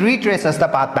exactly retraces the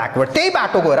path backward त्यही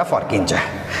बाटो गएर फर्किन्छ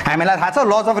हामीलाई थाहा छ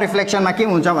लज अफ रिफ्लेक्सनमा के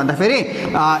हुन्छ भन्दाखेरि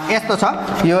यस्तो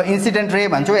छ यो इन्सिडेन्ट रे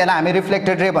भन्छौँ यसलाई हामी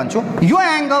रिफ्लेक्टेड रे भन्छौँ यो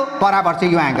एंगल बराबर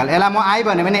चाहिँ यो एंगल यसलाई म आई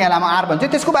भन्यो भने यसलाई म आर भन्छु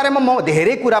त्यसको बारेमा म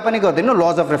धेरै कुरा पनि गर्दिनँ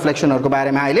लज अफ रिफ्लेक्सनहरुको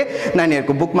बारेमा अहिले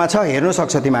नानीहरुको बुकमा छ हेर्नु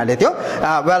सक्छ तिमीहरूले त्यो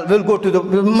well will go to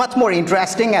the much more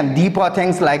interesting and deeper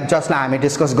things like जसलाई हामी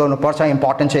डिस्कस गर्नुपर्छ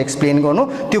इम्पोर्टेन्ट चाहिँ एक्सप्लेन गर्नु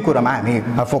त्यो कुरामा हामी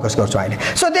फोकस गर्छौँ अहिले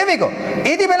सो देवीको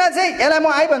यति बेला चाहिँ यसलाई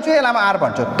म आई भन्छु यसलाई म आर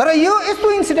भन्छु तर यो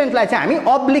यस्तो इन्सिडेन्टलाई चाहिँ हामी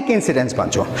अब्लिक इन्सिडेन्स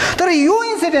भन्छौँ तर यो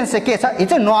इन्सिडेन्स चाहिँ के छ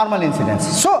it's a normal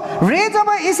incidence so रे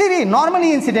जब यसरी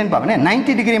नर्मली इन्सिडेन्ट भयो भने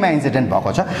 90 डिग्रीमा इन्सिडेन्ट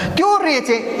भएको छ त्यो रे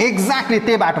चाहिँ एक्ज्याक्टली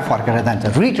त्यही बाटो फर्केर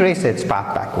जान्छ रिट्रेस इट्स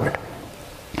पाथ ब्याकवर्ड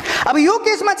अब यो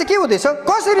केसमा चाहिँ के हुँदैछ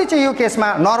कसरी चाहिँ यो केसमा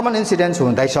नर्मल इन्सिडेन्स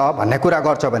हुँदैछ भन्ने कुरा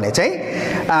गर्छ भने चाहिँ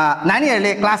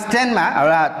नानीहरूले क्लास 10 मा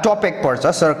एउटा टपिक पढ्छ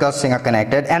सर्कल्ससँग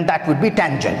connected and that would be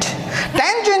tangent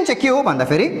tangent चाहिँ के हो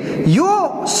भन्दाखेरि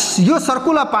यो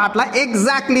सर्कुलर पाथलाई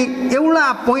एक्ज्याक्टली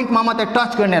एउटा पोइन्टमा मात्रै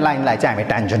टच गर्ने लाइनलाई चाहिँ हामी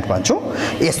टेन्जेन्ट भन्छौँ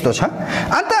यस्तो छ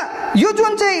अन्त यो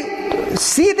जुन चाहिँ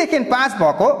सी देखि पास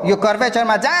भएको यो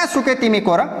कर्वेचरमा जहाँसुकै तिमी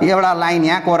कोर एउटा लाइन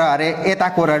यहाँ कोर अरे यता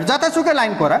कोर अरे जतासुकै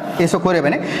लाइन कोर यसो कोर्यो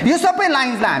भने यो सबै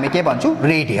लाइन्सलाई हामी के भन्छौँ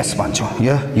रेडियस भन्छौँ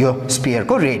यो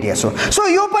स्फियरको रेडियस हो सो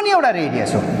यो पनि एउटा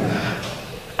रेडियस हो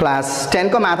क्लास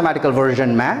 10 को म्याथमेटिकल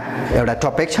भर्जनमा एउटा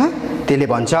टपिक छ त्यसले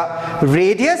भन्छ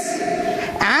radius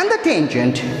and the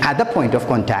tangent at the point of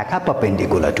contact are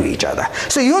perpendicular to each other.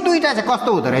 So यो दुईटा चाहिँ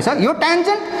कस्तो हुँदो रहेछ यो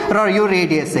tangent र यो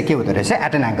radius चाहिँ के हुँदो रहेछ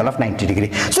at an angle of 90 degree.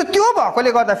 So त्यो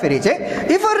भएकोले गर्दाखेरि चाहिँ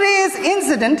if a ray is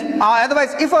incident or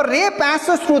otherwise if a ray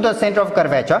passes through the center of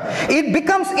curvature it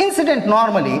becomes incident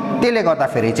normally त्यसले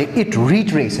गर्दाखेरि चाहिँ it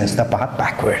retraces the path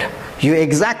backward. यो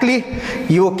exactly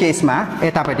यो केसमा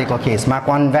यतापट्टिको केसमा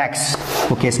कन्भेक्स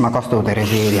को केसमा कस्तो हुँदो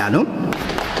रहेछ हेरिहालौँ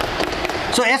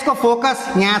सो यसको फोकस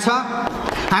यहाँ छ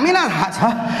हामीलाई थाहा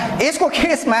छ यसको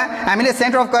केसमा हामीले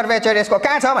सेन्टर अफ कर्वेचर यसको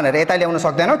कहाँ छ भनेर यता ल्याउन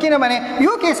सक्दैनौँ किनभने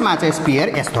यो केसमा चाहिँ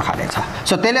स्फियर यस्तो खाले छ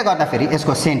सो त्यसले गर्दाखेरि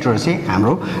यसको सेन्टर चाहिँ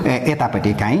हाम्रो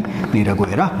यतापट्टि कहीँनिर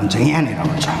गएर हुन्छ यहाँनिर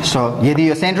हुन्छ सो यदि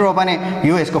यो सेन्टर हो भने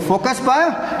यो यसको फोकस भयो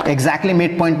एक्ज्याक्टली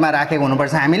मिड पोइन्टमा राखेको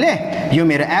हुनुपर्छ हामीले यो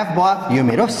मेरो एफ भयो यो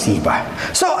मेरो सी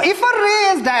भयो सो इफ अ रे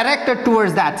is directed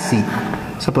towards that C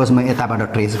suppose म यताबाट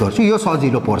ट्रेस गर्छु यो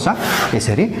सजिलो पर्छ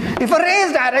यसरी इफ अ रे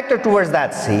is directed towards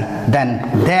that C then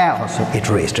there also it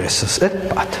रेट्रेसेस it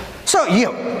path so यो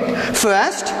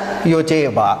फर्स्ट यो चाहिँ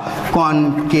भयो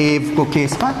कन्केभ को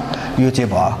केसमा यो चाहिँ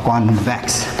भयो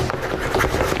कन्भेक्स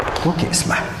को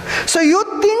केसमा सो यो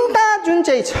तीनटा जुन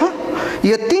चाहिँ छ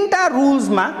यो तीनटा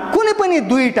रुल्समा कुनै पनि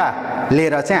दुईटा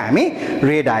लिएर चाहिँ हामी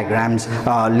रे डायग्राम्स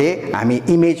ले हामी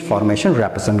इमेज फर्मेसन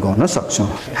रिप्रेजेन्ट गर्न सक्छौं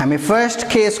हामी फर्स्ट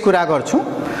केस कुरा गर्छौं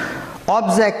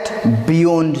अब्जेक्ट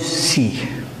बियोन्ड सी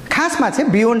खासमा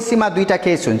चाहिँ बियोन्ड सी मा दुईटा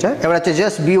केस हुन्छ एउटा चाहिँ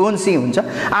जस्ट बियोन्ड सी हुन्छ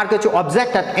अर्को चाहिँ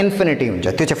अब्जेक्ट एट इन्फिनिटी हुन्छ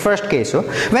त्यो चाहिँ फर्स्ट केस हो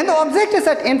when the object is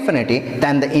at infinity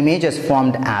then the image is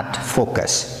firmed at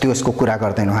focus त्यसको कुरा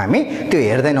गर्दैनौं हामी त्यो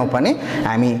हेर्दैनौं पनि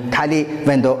हामी खाली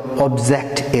when the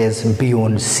object is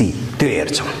beyond C त्यो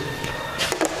हेर्छौं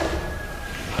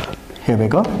Here we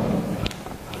go.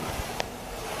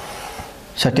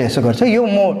 सट्टै यसो गर्छ यो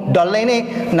म डल्लै नै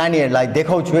नानीहरुलाई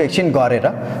देखाउँछु एकछिन गरेर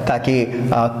ताकि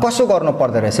कसो गर्नु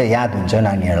पर्दो रहेछ याद हुन्छ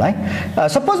नानीहरूलाई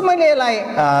सपोज मैले यसलाई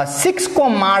 6 को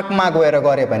मार्कमा गएर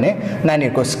गरे भने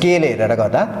नानीहरुको स्केल हेरेर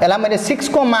गर्दा यसलाई मैले 6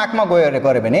 को मार्कमा गएर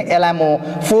गरे भने यसलाई म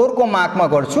 4 को मार्कमा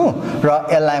गर्छु र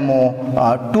यसलाई म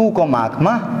 2 को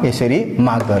मार्कमा यसरी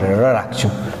मार्क गरेर राख्छु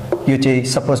यो चाहिँ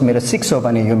सपोज मेरो 6 हो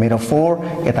भने यो मेरो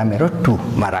 4 यता मेरो 2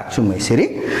 मा राख्छु म यसरी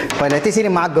पहिला त्यसरी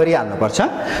मार्क गरिहाल्नु पर्छ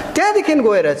त्यहाँदेखि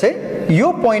गएर चाहिँ यो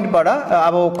पोइन्टबाट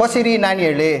अब कसरी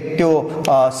नानीहरुले त्यो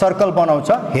सर्कल बनाउँछ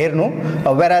हेर्नु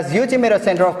वेराज यो चाहिँ मेरो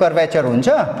सेन्टर अफ कर्वेचर हुन्छ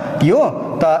यो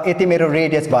त यति मेरो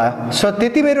रेडियस भयो सो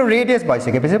त्यति मेरो रेडियस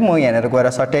भइसकेपछि म यहाँनेर गएर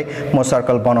सट्टै म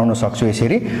सर्कल बनाउन सक्छु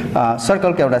यसरी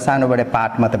सर्कलको एउटा सानो बडे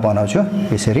पार्ट मात्र बनाउँछु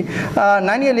यसरी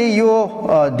नानीहरुले यो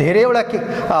धेरैवटा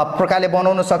प्रकारले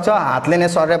बनाउन सक्छ हातले नै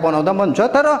सरले बनाउँदा पनि हुन्छ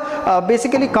तर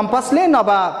बेसिकली कम्पासले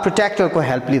नभा प्रोट्र्याक्टरको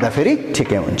हेल्प लिँदा फेरि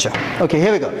ठिकै हुन्छ okay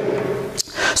here we go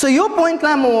so यो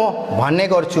पोइन्टलाई म भन्ने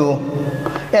गर्छु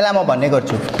यसलाई म भन्ने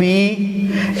गर्छु पी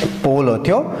पोल हो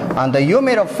थियो अन्त यो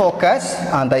मेरो फोकस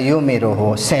अन्त यो मेरो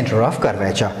हो सेन्टर अफ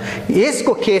कर्वेचर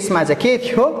यसको केसमा चाहिँ के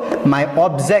थियो माई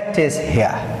अब्जेक्ट इज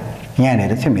हियर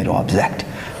यहाँनिर थियो मेरो अब्जेक्ट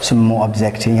सो म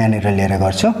अब्जेक्ट चाहिँ यहाँनिर लिएर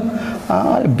गर्छु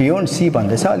बियोन्ड सी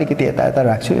भन्दैछ अलिकति यता यता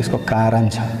राख्छु यसको कारण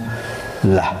छ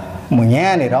ल म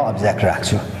यहाँनिर अब्जेक्ट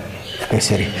राख्छु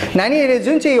यसरी नानीहरुले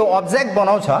जुन चाहिँ यो अब्जेक्ट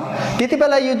बनाउँछ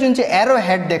त्यतिबेला यो जुन चाहिँ एरो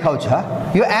हेड देखाउँछ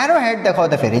यो एरो हेड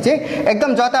देखाउँदा फेरि चाहिँ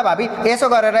एकदम जताभावी यसो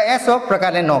गरेर यसो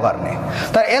प्रकारले नगर्ने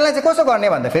तर यसलाई चाहिँ कसो गर्ने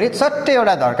भन्दा फेरि सट्टै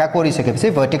एउटा धर्का कोरिसकेपछि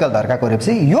भर्टिकल धर्का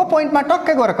कोरेपछि यो पोइन्टमा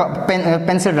टक्कै गएर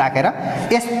पेन्सिल राखेर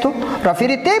यस्तो र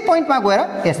फेरि त्यही पोइन्टमा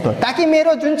गएर यस्तो ताकि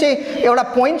मेरो जुन चाहिँ एउटा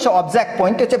पोइन्ट छ अब्जेक्ट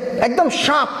पोइन्ट त्यो चाहिँ एकदम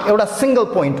शार्प एउटा सिंगल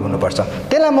पोइन्ट हुनुपर्छ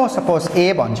त्यसलाई म सपोज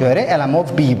ए भन्छु अरे यसलाई म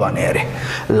बी भने अरे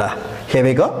ल हियर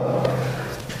वी गो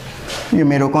यो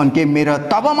मेरो कन्केभ मिरर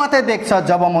तब मात्रै देख्छ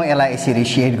जब म यसलाई यसरी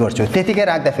शेड गर्छु त्यतिकै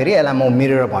राख्दा फेरि यसलाई म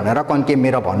मिरर भनेर कन्केभ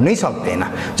मिरर भन्नै सक्दैन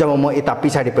जब म यता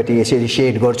पछाडीपट्टि यसरी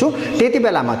शेड गर्छु त्यति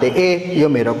बेला मात्रै ए यो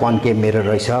मेरो कन्केभ मिरर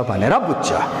रहेछ भनेर बुझ्छ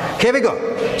हियर वी गो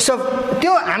सो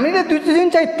त्यो हामीले जुन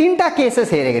चाहिँ तीनटा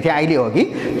केसेस हेरेको थिए अहिले हो कि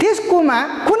त्यसकोमा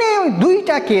कुनै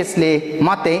दुईटा केसले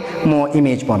मात्रै म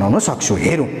इमेज बनाउन सक्छु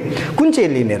हेरौँ कुन चाहिँ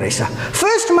लिने रहेछ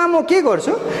फर्स्टमा म के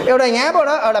गर्छु एउटा यहाँबाट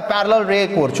एउटा प्यारलल रे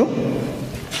कोर्छु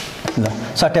ल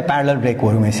सट्टै प्यारलल रे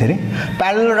कोरौँ यसरी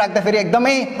प्यारलल राख्दाखेरि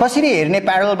एकदमै कसरी हेर्ने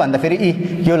प्यारलल भन्दाखेरि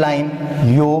यो लाइन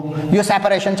यो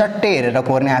सेपरेसन चट्टै हेरेर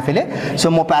कोर्ने आफैले सो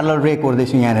म प्यारलल रे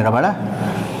कोर्दैछु यहाँनिरबाट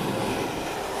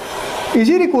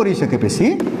यसरी कोरिसकेपछि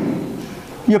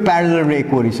यो प्यारलल रे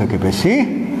कोरिसकेपछि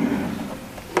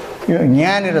यो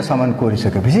यहाँनिरसम्म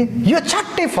कोरिसकेपछि यो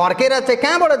छट्टै फर्केर चाहिँ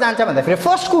कहाँबाट जान्छ भन्दाखेरि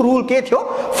फर्स्टको रुल के थियो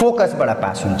फोकसबाट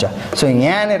पास हुन्छ सो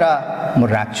यहाँनिर म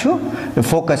राख्छु यो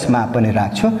फोकसमा पनि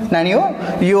राख्छु नानी हो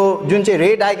यो जुन चाहिँ रे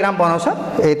डायग्राम बनाउँछ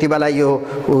यति बेला यो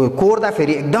कोर्दा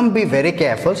फेरि एकदम बी भेरी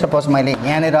केयरफुल सपोज मैले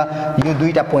यहाँनिर यो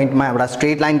दुईटा पोइन्टमा एउटा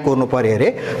स्ट्रेट लाइन कोर्नु पर्यो अरे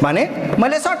भने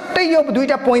मैले सट्टै यो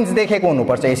दुईटा पोइन्ट्स देखेको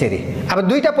हुनुपर्छ यसरी अब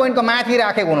दुईटा पोइन्टको माथि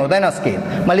राखेको हुनु हुँदैन स्केल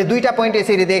मैले दुईटा पोइन्ट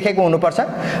यसरी देखेको हुनुपर्छ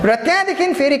र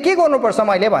त्यहाँदेखि फेरि के गर्नुपर्छ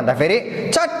मैले भन्दाखेरि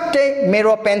चट्टै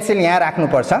मेरो पेन्सिल यहाँ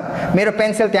राख्नुपर्छ मेरो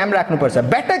पेन्सिल त्यहाँ पनि राख्नुपर्छ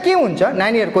बेटर के हुन्छ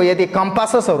नानीहरुको यदि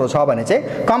कम्पासहरु छ भने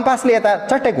चाहिँ कम्पासले यता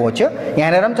चट्टै घोच्यो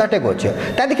यहाँनेर पनि चट्टै घोच्यो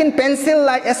त्यहाँदेखि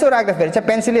पेन्सिललाई यसो राख्दाखेरि चाहिँ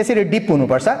पेन्सिल यसरी डिप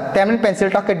हुनुपर्छ त्यहाँ पनि पेन्सिल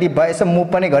टक्कै डिप भयो यसो मुभ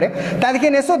पनि गरे त्यहाँदेखि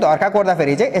यसो धर्का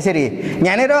कोर्दाखेरि चाहिँ यसरी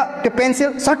यहाँनेर त्यो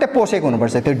पेन्सिल सट्टै पोसेको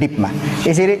हुनुपर्छ त्यो डिपमा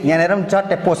यसरी यहाँनेर पनि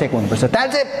चट्टै पोसेको हुनुपर्छ त्यहाँ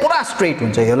चाहिँ पुरा स्ट्रेट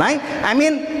हुन्छ यो लाइन आई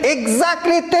मिन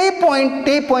एक्ज्याक्टली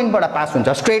त्यही पोइन्टबाट पास हुन्छ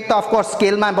स्ट्रेट त अफ कोर्स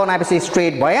स्केलमा बनाएपछि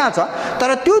स्ट्रेट भइहाल्छ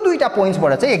तर त्यो दुईटा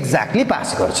पोइन्ट्सबाट चाहिँ एक्ज्याक्टली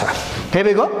पास गर्छ हियर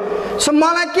वी गो सो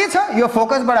मलाई के छ यो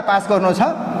फोकसबाट पास गर्नु छ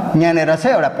यहाँनेर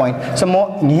चाहिँ एउटा पोइन्ट सो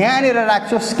म यहाँनेर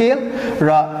राख्छु स्केल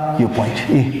र यो पोइन्ट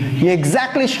यो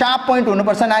एक्ज्याक्टली शार्प पोइन्ट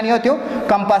हुनुपर्छ नानी हो त्यो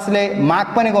कम्पासले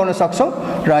मार्क पनि गर्न सक्छौ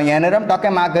र यहाँनेर पनि टक्कै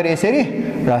मार्क गरे यसरी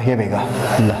र हियर वी गो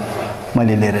ल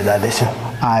मैले लिएर जाँदैछु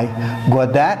आई गो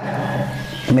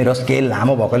द्याट मेरो स्केल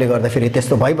लामो भएकोले गर्दा फेरि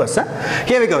त्यस्तो भइबस्छ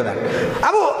हियर वी गो द्याट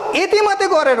अब यति मात्रै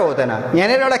गरेर हुँदैन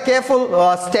यहाँनिर एउटा केयरफुल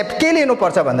स्टेप के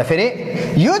लिनुपर्छ भन्दाखेरि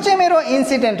यो चाहिँ मेरो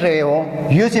इन्सिडेन्ट रे हो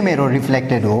यो चाहिँ मेरो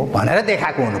रिफ्लेक्टेड हो भनेर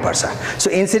देखाएको हुनुपर्छ सो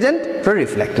इन्सिडेन्ट र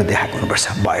रिफ्लेक्टेड देखाएको हुनुपर्छ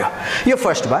भयो यो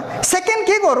फर्स्ट भयो सेकेन्ड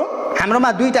के गरौँ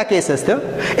हाम्रोमा दुईटा केसेस थियो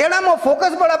एउटा म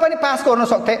फोकसबाट पनि पास गर्न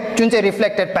सक्थेँ जुन चाहिँ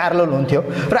रिफ्लेक्टेड प्यारलल हुन्थ्यो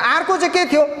र अर्को चाहिँ के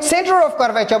थियो सेन्टर अफ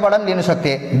कर्वेचरबाट पनि लिन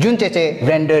सक्थेँ जुन चाहिँ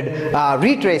रेन्डर्ड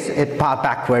रिट्रेस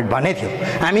ब्याकवर्ड भन्ने थियो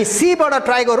हामी सीबाट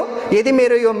ट्राई गरौँ यदि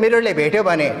मेरो यो मिररले भेट्यो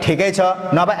भने ठिकै छ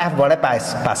नभए एफबाट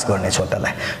पास गर्नेछु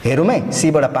त्यसलाई हेरौँ है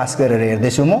सीबाट पास गरेर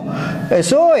हेर्दैछु म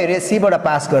यसो हेरेँ सीबाट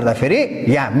पास गर्दाखेरि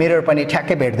यहाँ मिरर पनि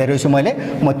ठ्याक्कै भेट्दै रहेछु मैले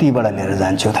म तीबाट लिएर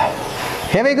जान्छु त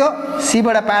here we go C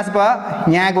बाट पास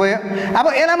भयो यहाँ गयो अब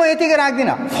यसलाई म यतिकै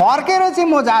राख्दिन फर्केर चाहिँ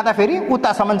म जाँदा फेरि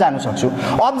उतासम्म जान सक्छु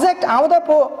अब्जेक्ट आउँदा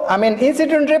पो आई मिन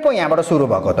इन्सिडेन्ट रे पो यहाँबाट सुरु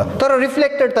भएको त तर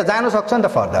रिफ्लेक्टेड त जान सक्छ नि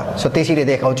त फर्दर सो त्यसरी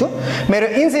देखाउँछु मेरो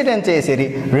इन्सिडेन्ट चाहिँ यसरी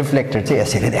रिफ्लेक्टेड चाहिँ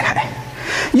यसरी देखाए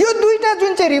यो दुईटा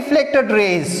जुन चाहिँ रिफ्लेक्टेड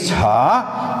रेज छ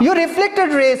यो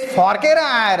रिफ्लेक्टेड रेज फर्केर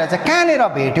आएर चाहिँ कहाँनेर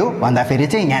भेट्यो भन्दाखेरि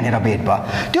चाहिँ यहाँनेर भेट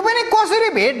भयो त्यो पनि कसरी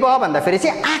भेट भयो भन्दाखेरि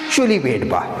चाहिँ एक्चुअली भेट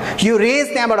भयो यो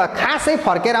रेज त्यहाँबाट खासै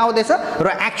फर्केर आउँदैछ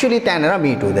र एक्चुअली त्यहाँनेर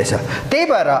मिट हुँदैछ त्यही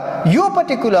भएर यो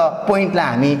पर्टिकुलर पोइन्टलाई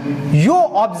हामी यो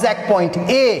अब्जेक्ट पोइन्ट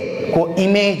ए को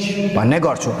इमेज भन्ने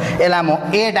गर्छु यसलाई म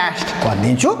ए डैश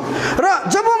भनिदिन्छु र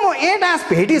जब म ए डैश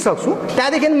भेटिसक्छु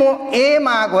त्यहाँदेखि म ए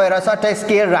मा गएर सट्टै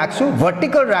स्केल राख्छु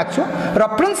वर्टिकल राख्छु र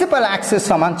प्रिन्सिपल एक्सिस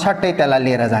समान छट्टै त्यसलाई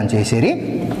लिएर जान्छु यसरी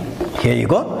here you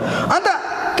go अन्त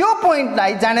त्यो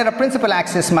पोइन्टलाई जानेर प्रिन्सिपल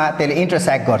एक्सिसमा त्यसले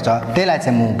इन्टरसेक्ट गर्छ त्यसलाई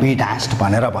चाहिँ म बी डैश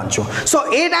भनेर भन्छु so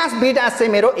A dash be dash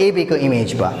चाहिँ मेरो एबी को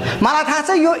इमेज भयो मलाई थाहा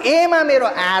छ यो ए मा मेरो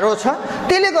एरो छ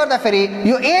त्यसले गर्दाखेरि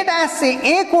यो ए डैश चाहिँ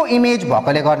ए को इमेज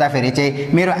भएकोले गर्दाखेरि चाहिँ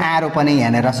मेरो एरो पनि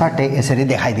यहाँनेर सट्टै यसरी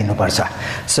देखाइदिनु पर्छ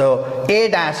so A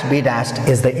dash be dash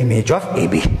is the image of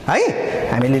AB है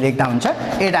हामीले लेख्दा हुन्छ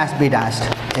ए dash be dash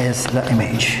is the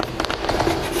image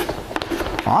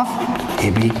of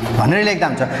AB भनेर लेख्दा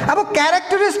हुन्छ अब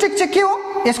क्यारेक्टरिस्टिक चाहिँ के हो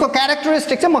यसको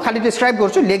क्यारेक्टरिस्टिक चाहिँ म खाली डिस्क्राइब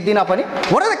गर्छु लेख्दिन पनि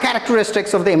what are the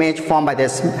characteristics of the image form by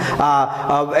this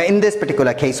in this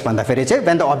particular case भन्दाखेरि चाहिँ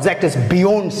when the object is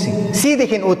beyond C C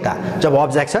देखि उता जब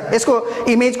अब्जेक्ट छ यसको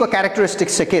इमेजको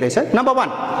क्यारेक्टरिस्टिक्स चाहिँ के रहेछ number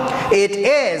 1 it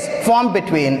is form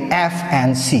between F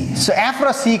and C so F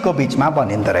र सी को बीचमा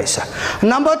बनिँदो रहेछ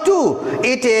नम्बर 2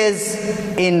 इट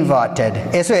इज इन्भर्टेड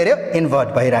यसो हेर्यो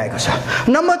इन्भर्ट भइरहेको छ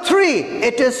नम्बर 3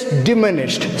 इट इज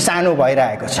डिमिनिस्ड सानो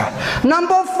भइरहेको छ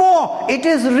नम्बर 4 इट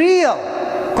इज रियल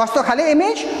कस्तो खाले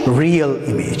इमेज रियल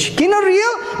इमेज किन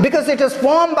real because it is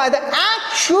form by the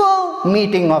actual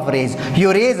meeting of raise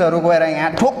यो रेजहरु गएर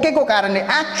यहाँ ठोक्केको कारणले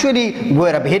एक्चुअली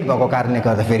गएर भेट भएको कारणले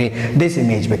गर्दाखेरि this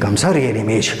image becomes a real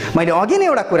image मैले अघि नै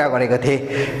एउटा कुरा गरेको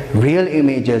थिए real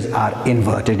images are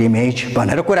inverted image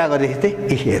भनेर कुरा गर्दै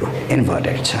थिए हेरौ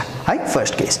इन्भर्टेड छ है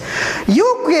फर्स्ट केस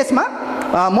यो केसमा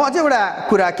म अझै एउटा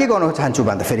कुरा के गर्न चाहन्छु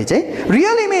भन्दाखेरि चाहिँ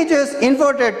रियल इमेजेस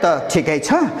इन्भर्टेड त ठिकै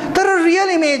छ तर रियल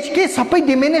इमेज के सबै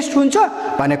डिमिनिस्ड हुन्छ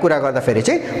भन्ने कुरा गर्दाखेरि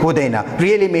चाहिँ हुँदैन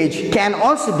real image can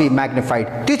also be magnified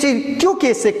त्यो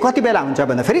केस चाहिँ कति बेला हुन्छ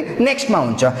भन्दाखेरि नेक्स्टमा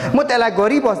हुन्छ म त्यसलाई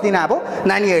गरि बस्दिन अब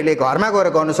नानीहरूले घरमा गएर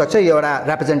गर्न सक्छ यो एउटा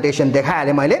रिप्रेजेन्टेसन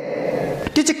देखाइहाले मैले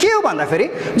त्यो चाहिँ के हो भन्दाखेरि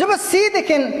जब सी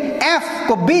देखि एफ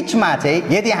को बीचमा चाहिँ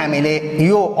यदि हामीले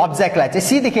यो अब्जेक्टलाई चाहिँ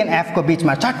सी देखि एफ को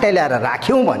बीचमा चट्टै ल्याएर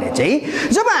राख्यौं भने चाहिँ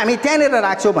जब हामी त्यहाँनेर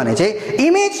राख्छौं भने चाहिँ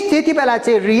इमेज त्यति बेला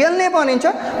चाहिँ रियल नै बनिन्छ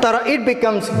तर it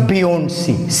becomes beyond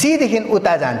C C देखि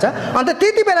उता जान्छ अन्त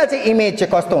त्यति बेला चाहिँ इमेज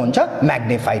चाहिँ कस्तो हुन्छ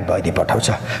म्याग्निफाइड भइदिइ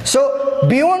पठाउँछ so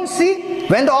beyond C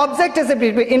when the object is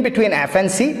in between f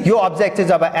and c यो अब्जेक्ट चाहिँ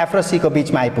जब f र c को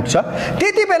बीचमा आइपुग्छ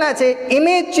त्यति बेला चाहिँ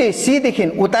इमेज चाहिँ c देखि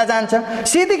उता जान्छ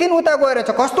c देखि उता गएर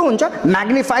चाहिँ कस्तो हुन्छ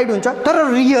म्याग्निफाइड हुन्छ तर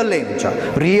रियल नै हुन्छ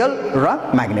रियल र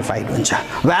म्याग्निफाइड हुन्छ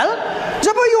वेल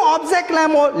जब यो अब्जेक्टलाई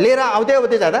म लिएर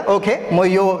आउँदै जाँदा ओके म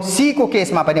यो c को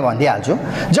केसमा पनि भनिदिहाल्छु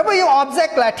जब यो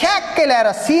अब्जेक्टलाई ठ्याक्कै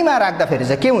ल्याएर c मा राख्दाखेरि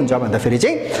चाहिँ के हुन्छ भन्दाखेरि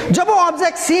चाहिँ जब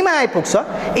अब्जेक्ट c मा आइपुग्छ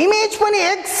इमेज पनि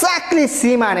एक्ज्याक्टली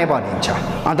c मा नै बनिन्छ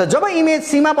अन्त जब इमेज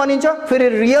c मा बनिन्छ फेरि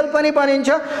रियल पनि बनिन्छ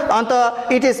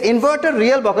अन्त इट इज इन्भर्टेड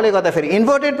रियल भएकोले गर्दा फेरि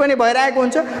इन्भर्टेड पनि भइरहेको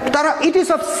हुन्छ तर it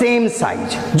is of same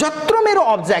size जत्रो मेरो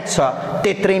अब्जेक्ट छ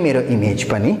त्यत्रै मेरो इमेज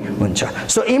पनि हुन्छ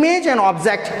so image and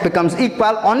object becomes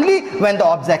equal only when the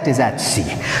object is at c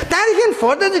त्यसदेखि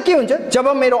फर्दर चाहिँ के हुन्छ जब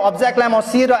मेरो अब्जेक्टलाई म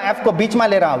c र f को बीचमा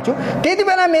लिएर आउँछु त्यति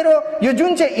बेला मेरो यो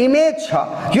जुन चाहिँ इमेज छ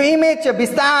यो इमेज चाहिँ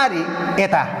बिस्तारै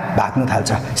यता भाग्नु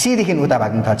थाल्छ c देखि उता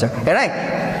भाग्नु थाल्छ हेर है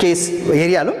case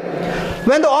हेरिहालौं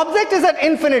when the object is at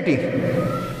infinity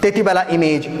त्यति बेला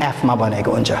इमेज f मा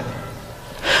बनेको हुन्छ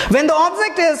when the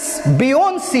object is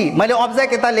beyond c मैले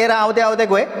अब्जेक्ट यता लिएर आउँदै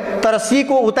गए तर c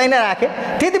को उतै नै राखे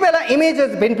त्यति बेला image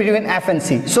is between f and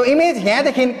c so image यहाँ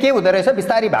देखि के हुँदो रहेछ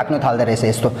बिस्तारै भाग्नु थाल्दै रहेछ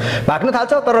यस्तो भाग्नु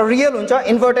थाल्छ तर रियल हुन्छ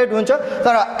इन्भर्टेड हुन्छ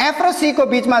तर f र c को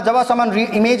बीचमा जबसम्म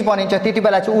इमेज बनिन्छ त्यति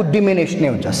बेला चाहिँ उ डिमिनिस्ड नै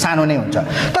हुन्छ सानो नै हुन्छ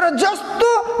तर जस्तो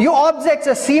यो अब्जेक्ट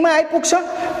चाहिँ c मा आइपुग्छ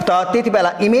त त्यति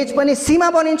बेला इमेज पनि c मा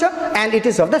बनिन्छ and it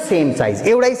is of the same size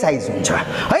एउटै साइज हुन्छ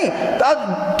है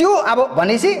त्यो अब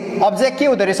भनेपछि अब्जेक्ट के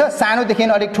हुँदो रहेछ सानो देखि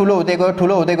अलिक ठुलो हुँदै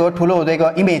गयो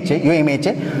इमेज चाहिँ यो इमेज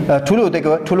चाहिँ ठुलो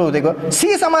हुँदै गयो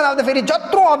c सम्म आउँदा फेरि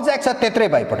जत्रो अब्जेक्ट छ त्यत्रै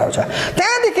भइपठाउँछ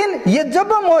त्यहाँदेखि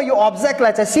जब म यो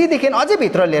अब्जेक्टलाई चाहिँ c देखि अझै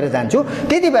भित्र लिएर जान्छु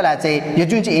त्यति बेला चाहिँ यो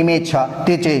जुन चाहिँ इमेज छ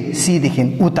त्यो चाहिँ c देखि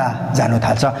उता जानु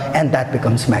थाल्छ एन्ड दैट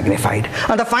बिकम्स म्याग्निफाइड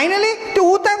अन्त फाइनली त्यो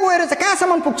उता गएर चाहिँ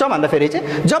कहाँसम्म पुग्छ भन्दाखेरि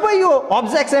चाहिँ जब यो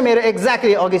अब्जेक्ट चाहिँ मेरो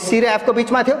एक्ज्याक्टली अघि सी र एफ को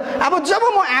बीचमा थियो अब जब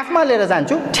म एफ मा लिएर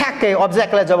जान्छु ठ्याक्कै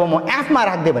अब्जेक्टलाई जब म एफ मा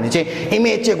राख्दै भने चाहिँ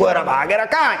इमेज चाहिँ गएर भागेर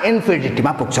कहाँ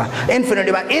इन्फिनिटीमा पुग्छ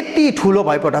इन्फिनिटीमा यति ठुलो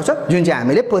भइपठाउँछ जुन चाहिँ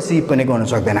हामीले पर्सिभ पनि गर्न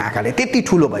सक्दैन आँखाले त्यति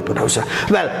ठुलो भइपठाउँछ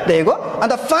वेल देयर गो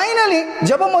अन्त फाइनली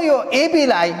जब म यो एबी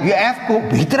लाई यो एफ को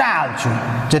भित्र हाल्छु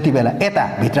जति बेला यता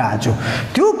भित्र हाल्छु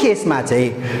त्यो केसमा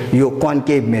चाहिँ यो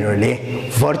कन्केभ मिररले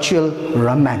भर्चुअल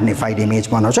र म्याग्निफाइड इमेज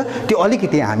बनाउँछ त्यो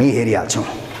अलिकति हामी हेरिहाल्छौँ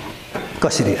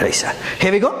कसरी रहेछ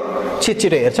हियर वी गो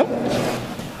छिटो हेर्छौँ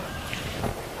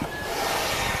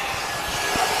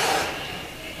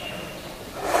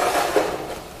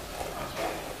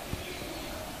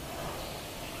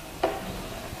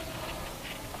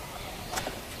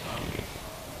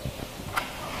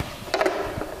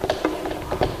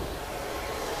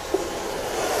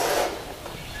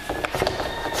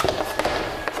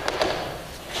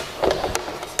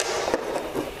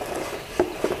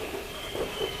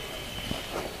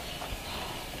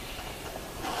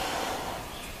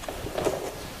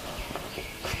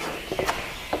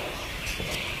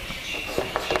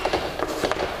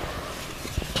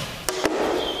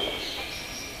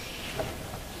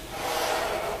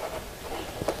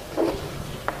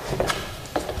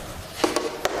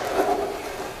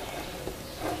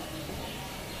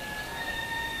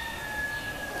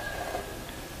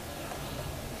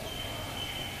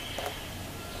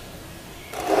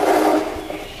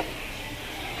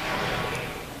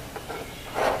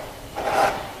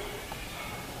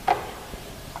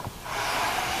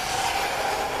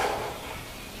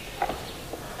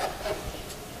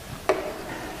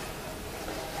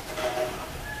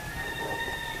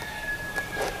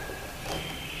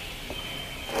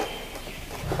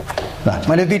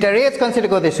मैले दुईटा रेज कन्सिडर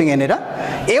गर्दैछु यहाँनिर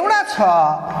एउटा छ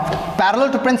प्यारलल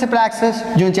टु प्रिन्सिपल एक्सिस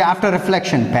जुन चाहिँ after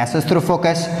reflection passes through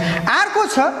focus अर्को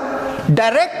छ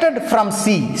डाइरेक्टेड फ्रम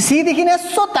सी देखि नै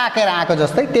यसो ताकेर आएको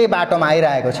जस्तै त्यही बाटोमा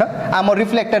आइरहेको छ अब म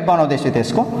रिफ्लेक्टेड बनाउँदैछु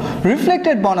त्यसको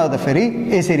रिफ्लेक्टेड बनाउँदा फेरि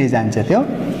यसरी जान्छ त्यो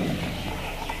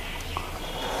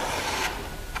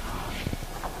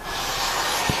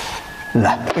ल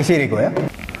यसरी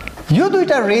गयो यो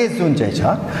दुईटा रेज जुन चाहिँ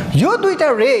छ यो दुईटा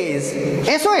रेज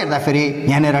यसो हेर्दा फेरि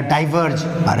यहाँनिर डाइभर्ज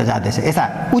भएर जाँदैछ यता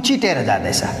उछिटेर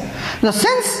जाँदैछ र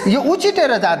सिन्स यो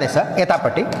उछिटेर जाँदैछ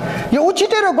यतापट्टि यो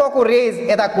उछिटेर गएको रेज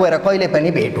यता गएर कहिले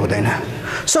पनि भेट हुँदैन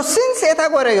सो सिन्स यता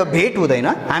गएर यो भेट हुँदैन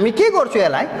हामी के गर्छु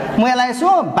यसलाई म यसलाई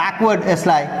यसो ब्याकवर्ड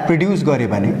यसलाई प्रोड्युस गरेँ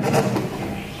भने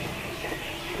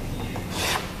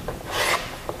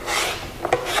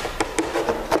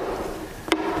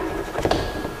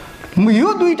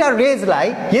यो दुईटा रेजलाई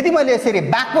यदि मैले यसरी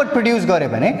ब्याकवर्ड प्रोड्युस गरेँ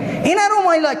भने यिनीहरू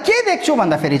मैले के देख्छु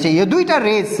भन्दाखेरि चाहिँ यो दुईटा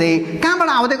रेज चाहिँ कहाँबाट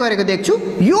आउँदै गरेको देख्छु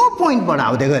यो पोइन्टबाट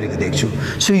आउँदै गरेको देख्छु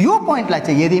सो यो पोइन्टलाई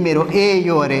चाहिँ यदि मेरो ए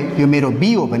यो अरे यो मेरो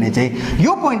बी हो भने चाहिँ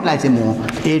यो पोइन्टलाई चाहिँ म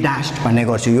ए डैश भन्ने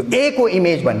गर्छु यो ए को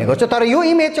इमेज भन्ने गर्छु तर यो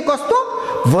इमेज चाहिँ कस्तो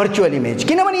भर्चुअल इमेज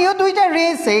किनभने यो दुईटा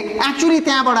रेज चाहिँ एक्चुअली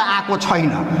त्यहाँबाट आएको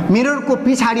छैन मिररको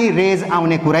पछाडि रेज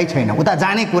आउने कुरै छैन उता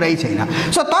जाने कुरै छैन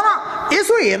सो तर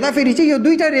यसो हेर्दा फेरि चाहिँ यो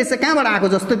दुईटा रेज चाहिँ कहाँबाट आएको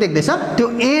जस्तो देख्दैछ त्यो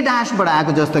ए डैशबाट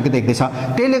आएको जस्तो देख्दैछ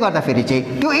त्यसले गर्दा फेरि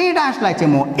चाहिँ त्यो ए डैशलाई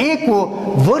चाहिँ म ए को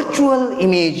भर्चुअल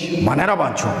इमेज भनेर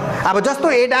भन्छु अब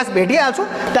जस्तो ए डैश भेटिहाल्छु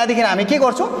त्यहाँदेखि हामी के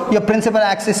गर्छौँ यो प्रिन्सिपल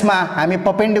एक्सिसमा हामी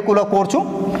परपेन्डिकुलर कोर्छौँ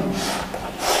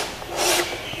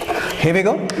हियर वी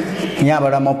गो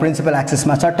यहाँबाट म प्रिन्सिपल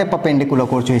एक्सिसमा चट्टै परपेन्डिकुलर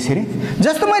कोर्छु यसरी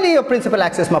जस्तो मैले यो प्रिन्सिपल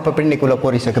एक्सिसमा परपेन्डिकुलर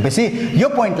कोरिसकेपछि यो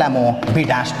पोइन्टलाई म बी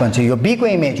डैश भन्छु यो बी को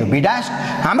इमेज हो बी डैश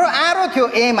हाम्रो एरो थियो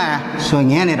ए मा सो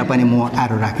यहाँनिर पनि म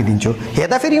एरो राखिदिन्छु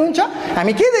हेर्दा फेरि हुन्छ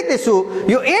हामी के देख्दैछु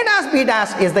यो ए dash be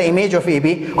dash is the image of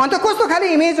AB अन्त कस्तो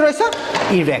खाले इमेज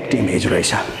रहेछ इरेक्ट इमेज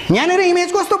रहेछ यहाँनिर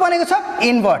इमेज कस्तो बनेको छ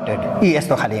इन्भर्टेड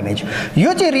यस्तो खाले इमेज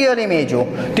यो चाहिँ रियल इमेज हो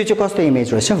त्यो चाहिँ कस्तो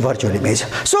इमेज रहेछ भर्चुअल इमेज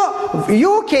सो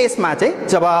यो केसमा चाहिँ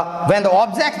जब when the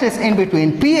object is in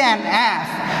between P and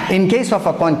F in case of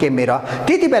a concave mirror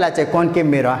त्यति बेला चाहिँ concave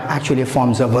mirror actually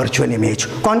forms a virtual image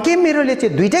concave mirror ले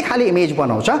चाहिँ दुईटै खाले इमेज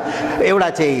बनाउँछ एउटा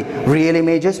चाहिँ रियल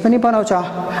इमेजेस पनि बनाउँछ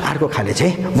अर्को खाले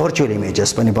चाहिँ भर्चुअल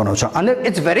इमेजेस पनि बनाउँछ and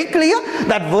it's very clear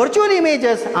that virtual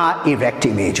images are erect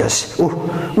images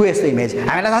यस्तो इमेज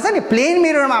हामीलाई थाहा छ नि प्लेन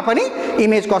मिररमा पनि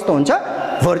इमेज कस्तो हुन्छ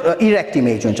इरेक्ट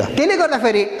इमेज हुन्छ त्यसले गर्दा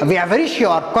फेरि वी आर भेरी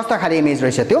श्योर कस्तो खाले इमेज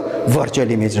रहेछ त्यो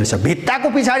भर्चुअल इमेज रहेछ भित्ताको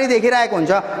पछाडि देखिरहेको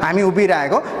हुन्छ हामी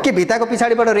उभिरहेको के भित्ताको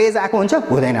पछाडिबाट रेज आएको हुन्छ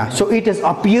हुँदैन so it is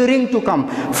appearing to come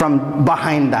from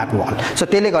behind that wall so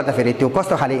त्यसले गर्दा फेरि त्यो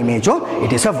कस्तो खाले इमेज हो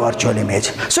it is a virtual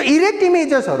image so erect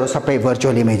इमेजेसहरु सबै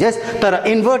भर्चुअल इमेजेस तर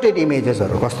इन्भर्टेड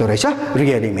इमेजेसहरु कस्तो रहेछ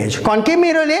रियल इमेज कन्केभ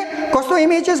मिररले कस्तो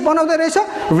इमेजेस बनाउँदै रहेछ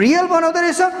रियल बनाउँदै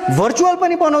रहेछ भर्चुअल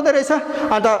पनि बनाउँदै रहेछ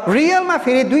अन्त रियलमा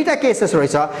फेरि दुईटा केसेस रहेछ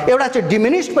रहेछ एउटा चाहिँ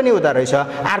डिमिनिस्ड पनि हुँदो रहेछ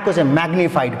अर्को चाहिँ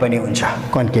म्याग्निफाइड पनि हुन्छ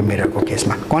कन्केभ मिररको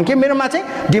केसमा कन्केभ मिररमा चाहिँ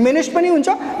डिमिनिस्ड पनि हुन्छ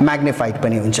म्याग्निफाइड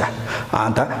पनि हुन्छ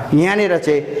अन्त यहाँनिर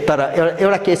चाहिँ तर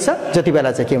एउटा केस छ जति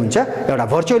बेला चाहिँ के हुन्छ एउटा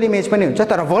भर्चुअल इमेज पनि हुन्छ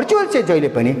तर भर्चुअल चाहिँ जहिले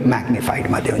पनि म्याग्निफाइड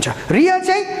मात्रै हुन्छ रियल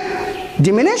चाहिँ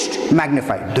डिमिनिस्ड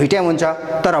म्याग्निफाइड दुईटै हुन्छ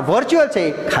तर भर्चुअल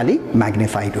चाहिँ खाली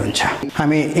म्याग्निफाइड हुन्छ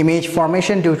हामी image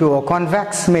formation due to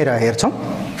convex mirror हेर्छौँ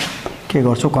के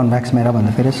गर्छौँ कन्भेक्स मिरर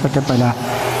भन्दाखेरि सट्टै पहिला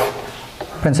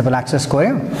प्रिन्सिपल एक्सिस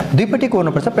गयो दुईपट्टि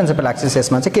कोर्नुपर्छ प्रिन्सिपल एक्सिस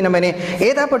यसमा चाहिँ किनभने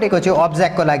यतापट्टिको चाहिँ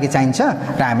अब्जेक्टको लागि चाहिन्छ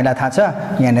र हामीलाई थाहा छ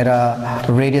यहाँनिर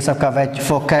रेडियस अफ कर्वेचर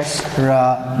फोकस र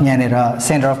यहाँनिर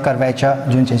सेन्टर अफ कर्वेचर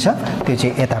जुन चाहिँ छ त्यो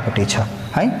चाहिँ यतापट्टि छ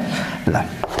है ल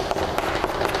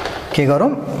के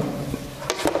गरौँ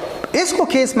यसको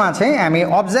केसमा चाहिँ हामी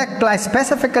अब्जेक्टलाई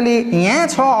स्पेसिफिकली यहाँ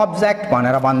छ अब्जेक्ट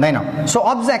भनेर भन्दैनौँ सो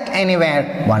अब्जेक्ट एनीवेयर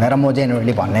भनेर म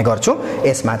जेनरली भन्ने गर्छु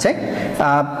यसमा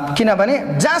चाहिँ किनभने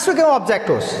जहाँसुकै अब्जेक्ट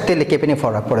होस् त्यसले केही पनि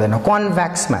फरक पर्दैन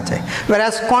कन्भेक्समा चाहिँ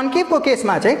वेराज कन्केभको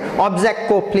केसमा चाहिँ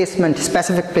अब्जेक्टको प्लेसमेन्ट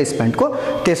स्पेसिफिक प्लेसमेन्टको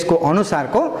त्यसको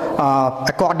अनुसारको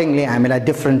अकर्डिङली हामीलाई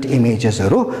डिफ्रेन्ट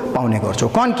इमेजेसहरू पाउने गर्छौँ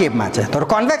कन्केभमा चाहिँ तर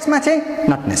कन्भेक्समा चाहिँ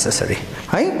नट नेसेसरी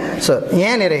है सो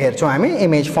यहाँनिर हेर्छौँ हामी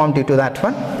image form due to that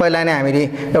one पहिला नै हामीले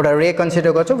एउटा रे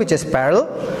कन्सिडर गर्छौँ which is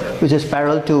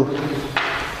parallel to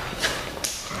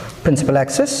principal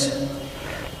axis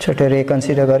छोटो रे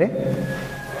कन्सिडर गरेँ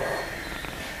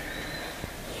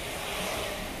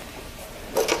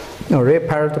रे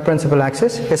प्यारल टु प्रिन्सिपल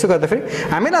एक्सिस यसो गर्दाखेरि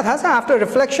हामीलाई थाहा छ after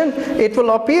reflection it will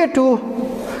appear to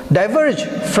diverge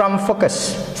from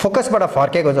फोकसबाट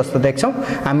फर्केको जस्तो देख्छौँ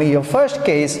हामी यो फर्स्ट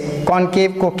केस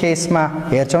कन्केभको केसमा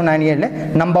हेर्छौँ नानीहरूले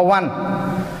नम्बर 1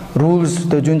 रुल्स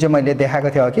त्यो जुन चाहिँ मैले देखाएको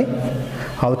थिएँ अघि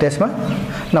हौ त्यसमा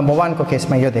नम्बर 1 को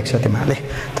केसमा यो देख्छौ तिमीहरूले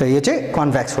त यो चाहिँ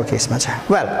कन्भेक्सको केसमा छ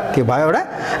वेल त्यो भयो एउटा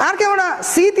अर्को एउटा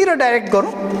सी तिर डाइरेक्ट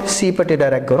गरौँ सी पट्टि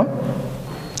डाइरेक्ट गरौँ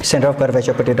सेन्टर अफ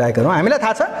कर्वेचर पट्टि डाइरेक्ट गरौँ हामीलाई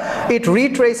थाहा छ it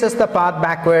retraces the path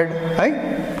backward है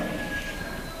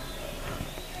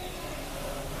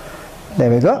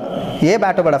देयर वी गो यही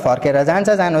बाटोबाट फर्केर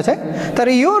जानु चाहिँ तर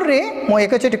यो रे म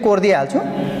एकैचोटि कोर्दिहाल्छु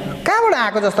कहाँबाट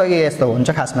आएको जस्तो यो यस्तो हुन्छ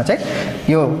खासमा चाहिँ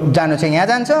यो जानु चाहिँ यहाँ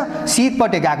जान्छ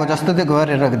शीतपट्टि गएको जस्तो चाहिँ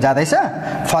गरेर जाँदैछ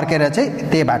फर्केर चाहिँ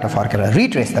त्यही बाटो फर्केर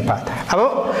रिट्रेस द पाथ अब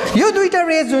यो दुईटा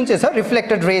रेज जुन चाहिँ छ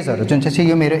रिफ्लेक्टेड रेजहरू जुन चाहिँ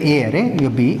यो मेरो ए अरे यो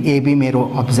बी एबी मेरो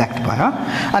अब्जेक्ट भयो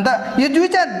अन्त यो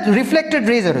दुईटा रिफ्लेक्टेड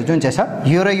रेजहरू जुन चाहिँ छ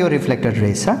यो र यो रिफ्लेक्टेड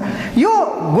रेज छ यो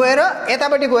गएर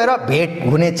यतापट्टि गएर भेट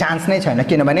हुने चान्स नै छैन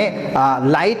किनभने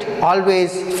light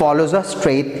always follows a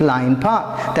straight line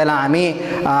path त्यसलाई हामी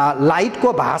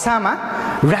लाइटको भाषामा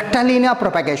रेक्टालिनियर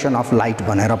प्रोपेगेसन अफ लाइट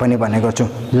भनेर पनि भन्ने गर्छौँ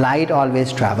light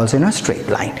always travels in a straight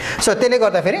line so त्यसले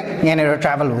गर्दाखेरि यहाँनिर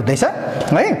ट्राभल हुँदैछ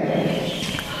है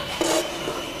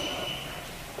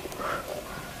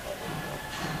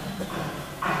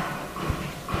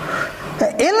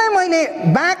यसलाई मैले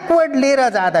ब्याकवर्ड लिएर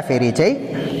जाँदाखेरि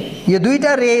चाहिँ यो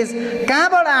दुईटा रेज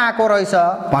कहाँबाट आएको रहेछ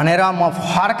भनेर म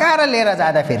फर्काएर लिएर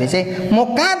जाँदाखेरि चाहिँ म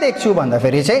कहाँ देख्छु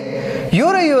भन्दाखेरि चाहिँ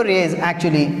यो र यो रेज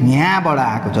एक्चुअली यहाँबाट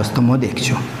आएको जस्तो म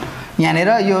देख्छु यहाँनिर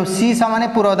यो सीसम्म नै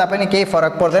पुर्याउँदा पनि केही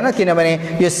फरक पर्दैन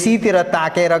किनभने यो सीतिर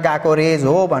ताकेर गएको रेज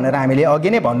हो भनेर हामीले अघि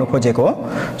नै भन्नु खोजेको हो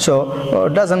सो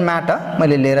डजन्ट म्याटर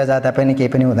मैले लिएर जाँदा पनि केही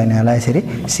पनि हुँदैन होला यसरी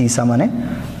सीसम्म नै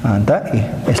अन्त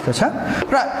यस्तो छ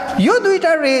र यो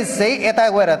दुईटा रेज चाहिँ यता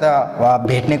गएर त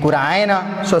भेट्ने कुरा आएन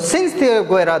सो सिन्स त्यो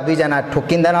गएर दुईजना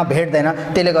ठोकिँदैन भेट्दैन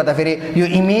त्यसले गर्दाखेरि यो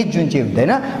इमेज जुन चाहिँ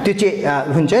हुँदैन त्यो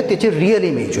चाहिँ हुन्छ त्यो चाहिँ रियल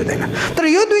इमेज हुँदैन तर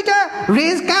यो दुईटा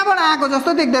रेज कहाँबाट आएको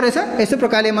जस्तो देख्दो रहेछ यस्तो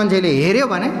प्रकारले मान्छेले हेऱ्यो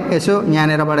भने यसो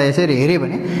यहाँनिरबाट यसरी हेऱ्यो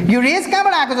भने यो रेज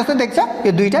कहाँबाट आएको जस्तो देख्छ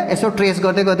यो दुईटा यसो ट्रेस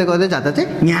गर्दै गर्दै गर्दै जाँदा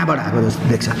चाहिँ यहाँबाट आएको जस्तो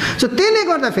देख्छ सो त्यसले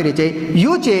गर्दाखेरि चाहिँ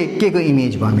यो चाहिँ के को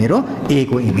इमेज भयो मेरो ए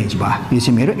को इमेज भयो यो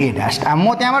चाहिँ मेरो ए ड्यास अब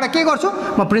म त्यहाँबाट के गर्छु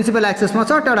म प्रिन्सिपल एक्सिसमा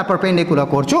चट्ट एउटा परपेन्डिकुलर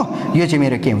कोर्छु यो चाहिँ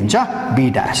मेरो के हुन्छ बी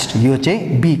ड्यास यो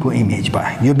चाहिँ बी को इमेज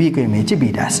भयो यो बी को इमेज चाहिँ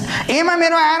बी ड्यास एमा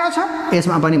मेरो एरो छ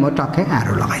यसमा पनि म टक्कै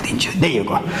एरो लगाइदिन्छु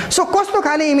दिएको सो कस्तो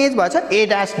खाले इमेज भएछ a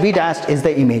dash be dash is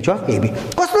the image of AB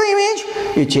कस्तो इमेज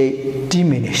यो चाहिँ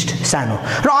डिमिनिस्ड सानो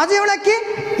र अझै एउटा के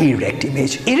erect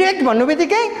image erect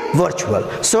भन्नुबित्तिकै virtual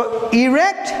so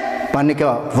erect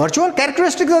भनेको भर्चुअल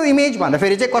क्यारेक्टरिस्टिक्स अफ इमेज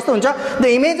भन्दाखेरि चाहिँ कस्तो हुन्छ the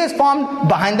image is form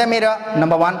behind the mirror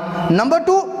number 1 number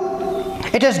 2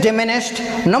 it is diminished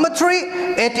number 3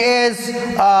 it is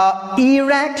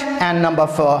erect and number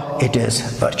 4 it is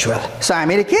virtual so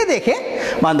हामीले के देखे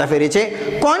भन्दाखेरि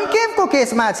चाहिँ कन्केभ को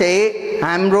केसमा चाहिँ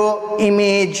हाम्रो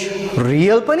इमेज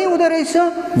रियल पनि हुँदो रहेछ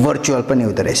भर्चुअल पनि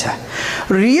हुँदो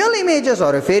रहेछ रियल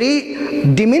इमेजेसहरु फेरि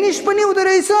डिमिनिश पनि हुँदो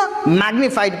रहेछ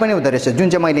म्याग्निफाइड पनि हुँदो रहेछ जुन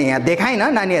चाहिँ मैले यहाँ देखाइन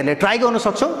नानीहरुले ट्राई गर्न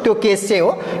सक्छौ त्यो केस चाहिँ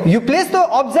हो you place the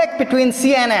object between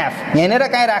C and F हेरेर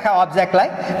कहाँ राख अब्जेक्टलाई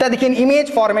त्यहाँदेखि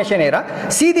इमेज फर्मेसन हेर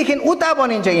सी देखि उता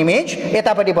बनिन्छ इमेज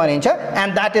यतापटि बनिन्छ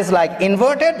and that is like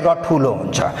inverted र ठुलो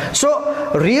हुन्छ so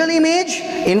real image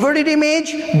inverted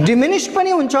image diminish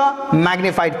पनि हुन्छ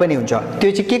म्याग्निफाइड पनि हुन्छ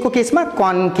त्यो चाहिँ के को केसमा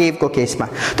कन्केभ को केसमा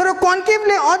तर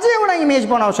कन्केभले अझै एउटा इमेज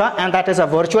बनाउँछ and that is a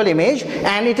virtual image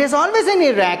and it is always in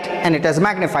erect and it is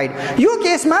magnified यो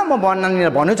केसमा म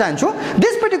भन्नु चाहन्छु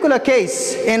this particular case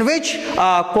in which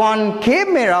concave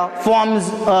mirror forms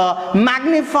a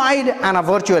magnified and a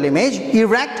virtual image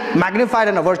erect magnified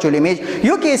and a virtual image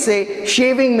यो case चाहिँ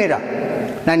शेविङ mirror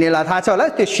नानीहरुलाई थाहा छ होला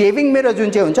त्यो शेविङ मिरर जुन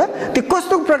चाहिँ हुन्छ त्यो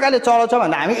कस्तो प्रकारले चलाउँछ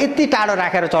भन्दा हामी यति टाढो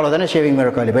राखेर चलाउँदैन शेविङ मिरर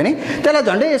कहिले पनि त्यसलाई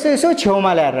झन्डै यसो यसो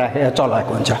छेउमा ल्याएर राखेर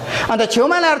चलाएको हुन्छ अन्त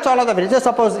छेउमा ल्याएर चलाउँदाखेरि चाहिँ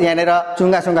सपोज यहाँनेर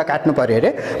चुङ्गा काट्नु पर्यो अरे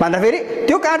भन्दाखेरि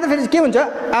त्यो काट्दाखेरि के हुन्छ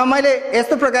अब मैले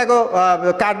यस्तो प्रकारको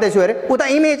काट्दैछु अरे उता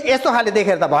इमेज यस्तो खाले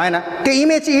देखेर त भएन त्यो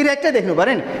इमेज इरेक्टै देख्नु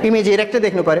पर्यो नि इमेज इरेक्टै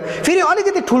देख्नु पर्यो फेरि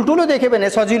अलिकति ठुलठुलो देख्यो भने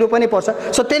सजिलो पनि पर्छ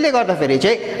सो त्यसले गर्दाखेरि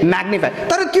चाहिँ म्याग्निफाई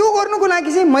तर त्यो गर्नुको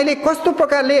लागि चाहिँ मैले कस्तो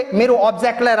प्रकारले मेरो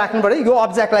अब्जेक्टलाई राख्नु पर्यो यो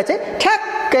अब्जेक्टलाई चाहिँ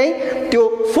ठ्याक्कै त्यो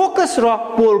फोकस र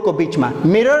पोलको बीचमा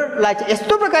मिररलाई चाहिँ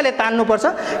यस्तो प्रकारले तान्नु पर्छ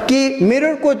कि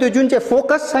मिररको त्यो जुन चाहिँ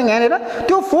फोकस छ यहाँनेर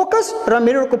त्यो फोकस र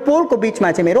मिररको पोलको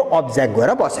बीचमा चाहिँ मेरो अब्जेक्ट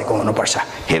गएर बसेको हुनुपर्छ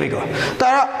हेयर वी गो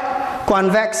तर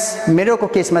कन्भेक्स मिररको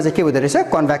केसमा चाहिँ के हुँदो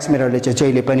रहेछ कन्भेक्स मिररले चाहिँ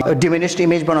जहिले पनि डिमिनिस्ड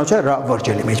इमेज बनाउँछ र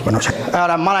भर्चुअल इमेज बनाउँछ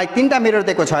र मलाई तीनटा मिरर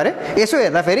दिएको छ अरे यसो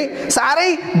हेर्दा फेरि सारै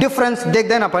डिफरेन्स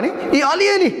देख्दैन पनि यी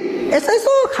अलिअलि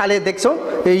यस्तो खाले देख्छौ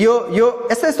यो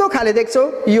यस्तो खाले देख्छौ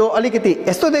यो अलिकति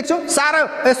यस्तो देख्छौ सारा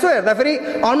यस्तो हेर्दा फेरि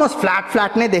अलमोस्ट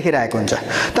फ्ल्याट नै देखिरहेको हुन्छ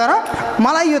तर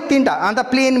मलाई यो तीनटा अन्त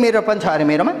प्लेन मिरर पनि छ अरे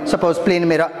मेरोमा सपोज प्लेन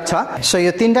मिरर छ सो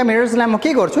यो तीनटा मिरर्सलाई म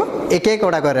के गर्छु एक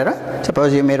एकवटा गरेर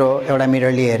सपोज यो मेरो एउटा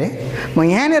मिरर लिएँ अरे म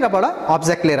यहाँनेरबाट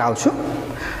अब्जेक्ट लिएर आउँछु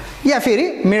या फेरि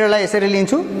मिररलाई यसरी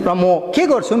लिन्छु र म के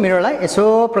गर्छु मिररलाई यसो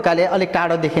प्रकारले अलिक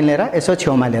टाढोदेखि लिएर यसो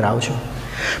छेउमा लिएर आउँछु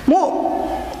म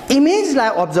इमेजलाई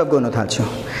अब्जर्भ गर्न थाल्छु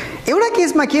एउटा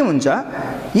केसमा के हुन्छ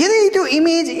यदि त्यो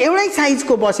इमेज एउटै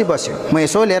साइजको बस्यो म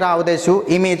यसो लिएर आउँदैछु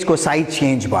इमेजको साइज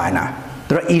चेन्ज भएन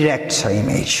तर इरेक्ट छ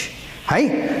इमेज है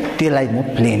त्यसलाई म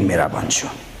प्लेन मिरर भन्छु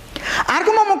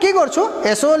अर्कोमा म के गर्छु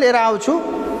यसो लिएर आउँछु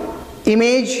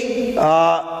इमेज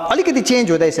अलिकति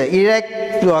चेन्ज हुँदैछ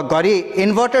इरेक्ट घरि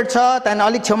इन्भर्टेड छ त्यहाँदेखि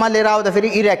अलिक छेउमा लिएर आउँदाखेरि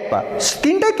इरेक्ट भयो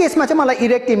तीनटा केसमा चाहिँ मलाई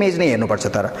इरेक्ट इमेज नै हेर्नुपर्छ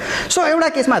तर सो एउटा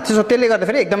केसमा त्यसले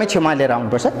गर्दाखेरि एकदमै छेउमा लिएर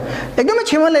आउनुपर्छ एकदमै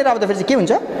छेउमा लिएर आउँदाखेरि चाहिँ के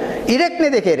हुन्छ इरेक्ट नै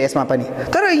देखेँ अरे यसमा पनि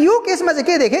तर यो केसमा चाहिँ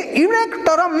के देखेँ इरेक्ट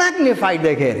तर म्याग्निफाइड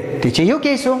देखेँ अरे त्यो चाहिँ यो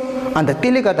केस हो अन्त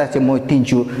त्यसले गर्दा चाहिँ म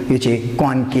चिन्छु यो चाहिँ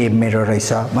कन्केभ मिरर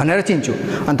रहेछ भनेर चिन्छु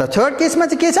अन्त थर्ड केसमा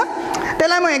चाहिँ के छ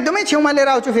त्यसलाई म एकदमै छेउमा लिएर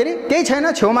आउँछु फेरि केही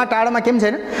छैन छेउमा टाढोमा केही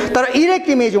छैन तर इरेक्ट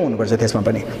इमेज हुनुपर्छ त्यसमा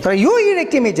पनि तर यो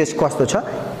इरेक्ट इमेज कस्तो छ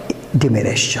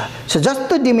डिमिनिश छ सो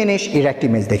जस्तो डिमिनिश इरेक्ट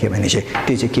इमेज देख्यो भने चाहिँ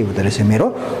त्यो चाहिँ के हुँदो रहेछ मेरो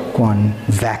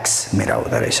कन्भेक्स मिरर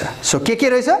हुँदो रहेछ सो के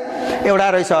रहेछ एउटा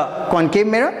रहेछ कन्केभ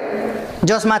मिरर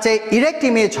जसमा चाहिँ इरेक्ट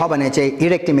इमेज छ भने चाहिँ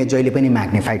इरेक्ट इमेज जहिले पनि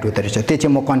म्याग्निफाइड हुँदो रहेछ त्यो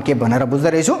चाहिँ म कन्केभ भनेर बुझ्दो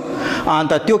रहेछु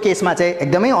अन्त त्यो केसमा चाहिँ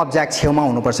एकदमै अब्जेक्ट छेउमा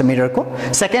हुनुपर्छ मिररको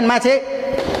सेकेन्डमा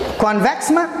चाहिँ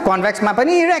कन्भेक्समा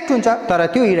पनि इरेक्ट हुन्छ तर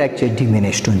त्यो इरेक्ट चाहिँ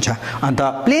डिमिनिस्ड हुन्छ अन्त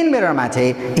प्लेन मिररमा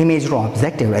चाहिँ इमेज र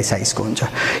अब्जेक्ट एउटै साइजको हुन्छ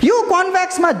यो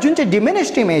कन्भेक्समा जुन चाहिँ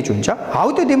डिमिनिस्ड इमेज हुन्छ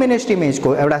हाउ त्यो डिमिनिस्ड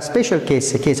इमेजको एउटा स्पेशल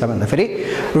केस चाहिँ के छ भन्दाखेरि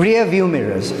रियर भ्यू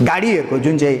मिरर्स गाडीहरूको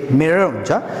जुन चाहिँ मिरर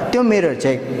हुन्छ त्यो मिरर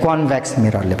चाहिँ कन्भेक्स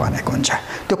मिररले बनेको हुन्छ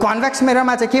त्यो कन्भेक्स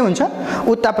मिररमा चाहिँ के हुन्छ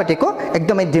उतापट्टिको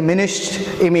एकदमै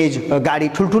डिमिनिस्ड इमेज गाडी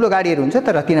ठुल्ठुलो गाडीहरू हुन्छ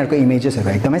तर तिनीहरूको इमेजेसहरू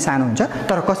एकदमै सानो हुन्छ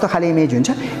तर कस्तो खाले इमेज हुन्छ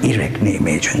इरेक्ट नै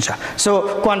इमेज हुन्छ सो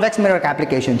कन्भेक्स मिररको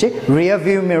एप्लिकेसन चाहिँ rear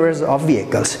view mirrors of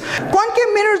vehicles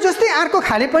concave mirror जस्तै अर्को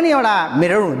खाले पनि एउटा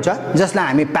मिरर हुन्छ जसलाई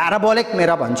हामी प्याराबोलिक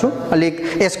मिरर भन्छौँ अलिक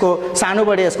यसको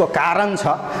सानोबडे यसको कारण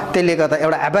छ त्यसले गर्दा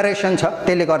एउटा एबरेसन छ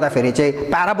त्यसले गर्दाखेरि चाहिँ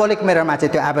प्याराबोलिक मिररमा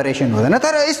चाहिँ त्यो एबरेसन हुँदैन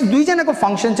तर यस दुईजनाको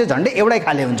फङ्सन चाहिँ झन्डै एउटै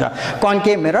खाले हुन्छ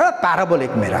कन्केभ मिरर र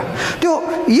प्याराबोलिक मिरर त्यो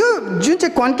यो जुन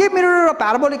चाहिँ कन्केभ मिरर र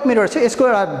प्याराबोलिक मिरर छ यसको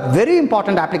एउटा भेरी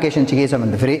इम्पोर्टेन्ट एप्लिकेसन चाहिँ के छ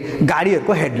भन्दाखेरि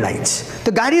गाडीहरूको हेडलाइट्स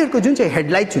त्यो गाडीहरूको जुन चाहिँ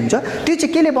हेडलाइट्स हुन्छ त्यो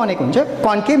चाहिँ केले बनेको हुन्छ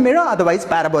कन्केभ मिरर अदरवाइज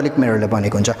प्याराबोलिक मिररले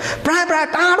बनेको हुन्छ प्राय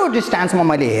टाढो डिस्टेन्समा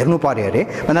मैले हेर्नु पर्यो अरे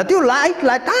भन्दा त्यो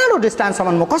लाइटलाई टाढो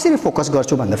डिस्टेन्ससम्म म कसरी फोकस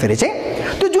गर्छु भन्दाखेरि चाहिँ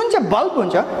त्यो जुन चाहिँ चाहिँ बल्ब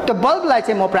हुन्छ त्यो बल्बलाई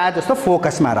चाहिँ म प्रायः जस्तो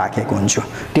फोकसमा राखेको हुन्छु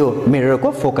त्यो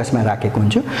मिररको फोकसमा राखेको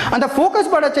हुन्छु अन्त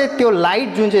फोकसबाट चाहिँ त्यो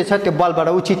लाइट जुन चाहिँ छ त्यो बल्बबाट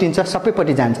उछिटिन्छ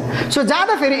सबैपट्टि जान्छ सो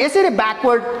जाँदाखेरि यसरी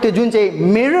ब्याकवर्ड त्यो जुन चाहिँ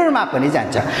मिररमा पनि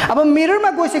जान्छ अब मिररमा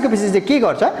गइसकेपछि चाहिँ के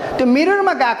गर्छ त्यो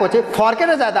मिररमा गएको चाहिँ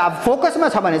फर्केर जाँदा अब फोकसमा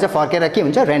छ भने चाहिँ फर्केर के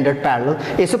हुन्छ रेन्डर्ड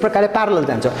प्यारलल यसो प्रकारले प्यारलल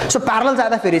जान्छ सो प्यारलल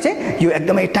जाँदाखेरि चाहिँ यो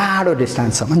एकदमै टाढो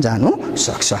डिस्टेन्ससम्म जानु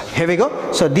सक्छ here we go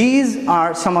so these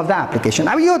are some of the application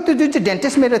अब यो त्यो जुन चाहिँ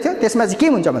डेन्टिस्ट मिरर थियो त्यसमा चाहिँ के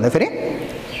हुन्छ भन्दाखेरि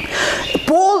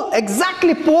पोल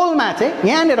एक्ज्याक्टली पोलमा चाहिँ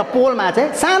यहाँनिर पोलमा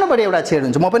चाहिँ सानोबडे एउटा छेड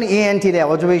हुन्छ म पनि एएनटीले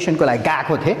अब्जर्भेसनको लागि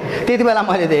गएको थिएँ त्यति बेला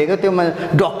मैले देखेको त्यो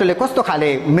डक्टरले कस्तो खाले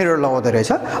मिरर लगाउँदो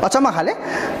रहेछ अचम्म खाले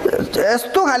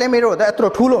यस्तो खाले मिरर हुँदा यत्रो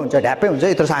ठुलो हुन्छ ढ्याप्पै हुन्छ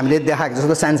यत्रो हामीले देखाएको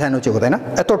जस्तो सानो चाहिँ हुँदैन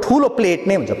यत्रो ठुलो प्लेट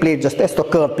नै हुन्छ प्लेट जस्तो यस्तो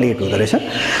कर्भ प्लेट हुँदो रहेछ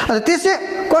अन्त त्यस चाहिँ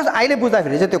कस अहिले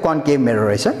बुझ्दाखेरि चाहिँ त्यो कन्केभ मिरर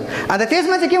रहेछ अन्त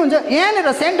त्यसमा चाहिँ के हुन्छ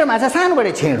यहाँनिर सेन्टरमा चाहिँ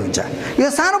सानोबडे छेड हुन्छ यो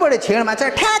सानोबडे छेडमा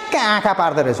चाहिँ ठ्याक्क आँखा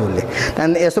पार्दो रहेछ उसले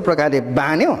त्यहाँदेखि यस्तो प्रकारले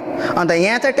बान्यो अन्त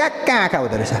यहाँ चाहिँ ट्याक्क आँखा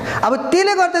हुँदो रहेछ अब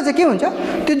त्यसले गर्दा चाहिँ के हुन्छ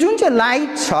त्यो जुन चाहिँ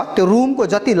लाइट छ त्यो रुमको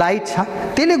जति लाइट छ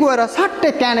त्यसले गएर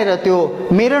सट्टै त्यहाँनिर त्यो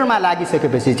मिररमा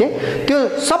लागिसकेपछि चाहिँ त्यो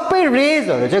सबै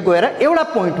रेजहरू चाहिँ गएर एउटा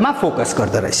पोइन्टमा फोकस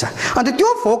गर्दो रहेछ अन्त त्यो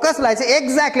फोकसलाई चाहिँ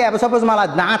एक्ज्याक्टली अब सपोज मलाई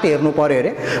दाँत हेर्नु पर्यो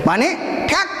अरे भने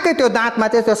ठ्याक्कै त्यो दाँतमा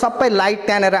चाहिँ त्यो सबै लाइट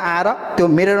त्यहाँनिर आएर त्यो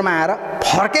मिररमा आएर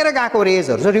फर्केर गएको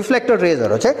रेजहरू चाहिँ रिफ्लेक्टेड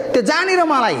रेजहरू चाहिँ त्यो जहाँनिर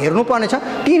मलाई हेर्नुपर्ने छ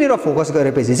त्यहीँनिर फोकस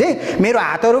गरेपछि चाहिँ मेरो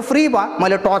हातहरू फ्री भयो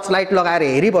मैले टर्च लाइट लगाएर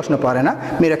हेरिबस्नु परेन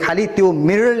मेरो खालि त्यो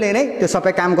मिररले नै त्यो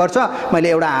सबै काम गर्छ मैले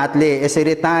एउटा हातले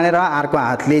यसरी तानेर अर्को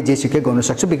हातले जेसुकै गर्नु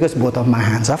सक्छु because both of my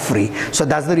hands are free so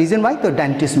that's the reason why त्यो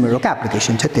डेन्टिस्ट मिररको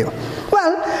एप्लिकेसन छ त्यो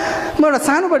वेल म एउटा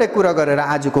सानोबडे कुरा गरेर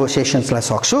आजको सेसनलाई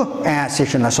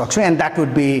सक्छु and that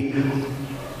would be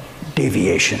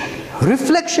deviation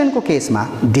रिफ्लेक्सनको केसमा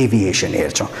डेभिएसन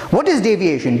हेर्छौँ व्हाट इज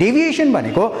डेभिएसन डेभिएसन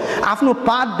भनेको आफ्नो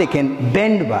पाथदेखि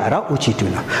बेन्ड भएर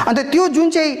उछिटिनु अन्त त्यो जुन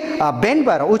चाहिँ बेन्ड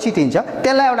भएर उछिटिन्छ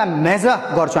त्यसलाई एउटा मेजर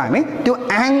गर्छौँ हामी त्यो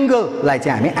एङ्गललाई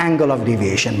चाहिँ हामी एङ्गल अफ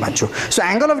डेभिएसन भन्छौँ so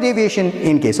angle of deviation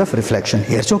in case of reflection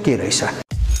हेर्छौँ के रहेछ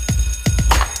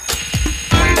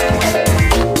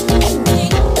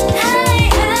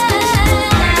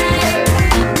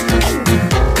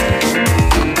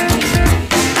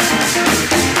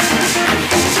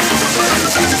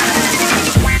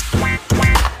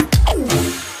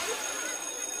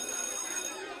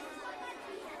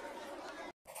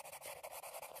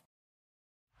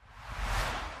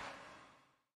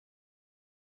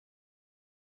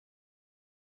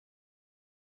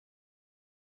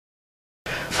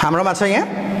हाम्रोमा छ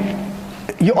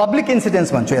यहाँ यो अब्लिक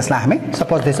इन्सिडेन्स भन्छौँ यसलाई हामी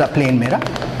suppose this a plain mirror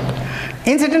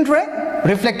incident रे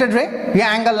रिफ्लेक्टेड रे यो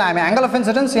एङ्गललाई हामी एङ्गल अफ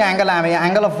इन्सिडेन्स यो एङ्गललाई हामी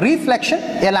एङ्गल अफ रिफ्लेक्सन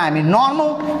यसलाई हामी normal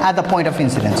at the point of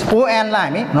incidence ओएनलाई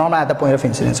हामी normal at the point of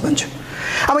incidence भन्छौँ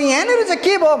अब यहाँनिर चाहिँ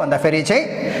के भयो भन्दाखेरि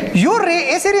चाहिँ यो रे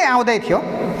यसरी आउँदै थियो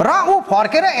र ऊ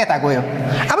फर्केर यता गयो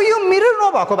अब यो मिरर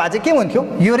नभएको भए चाहिँ के हुन्थ्यो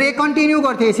यो रे कन्टिन्यू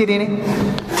गर्थ्यो यसरी नै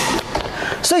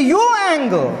सो यो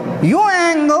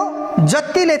एङ्गल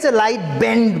जतिले चाहिँ लाइट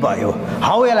बेन्ड भयो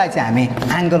हौ यसलाई चाहिँ हामी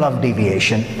एङ्गल अफ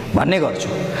डेभिएसन भन्ने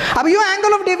गर्छौँ अब यो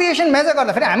एङ्गल अफ डेभिएसन मेजर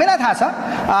गर्दाखेरि हामीलाई थाहा छ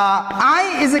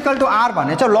I is equal to are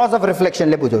भन्ने चाहिँ लज अफ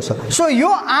रिफ्लेक्सनले बुझाउँछ सो यो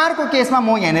आरको केसमा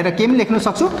म यहाँनिर के पनि लेख्न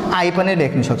सक्छु आई पनि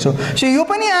लेख्न सक्छु सो यो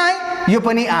पनि आई यो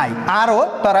पनि आई आर हो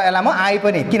तर यसलाई म आई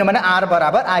पनि किनभने आर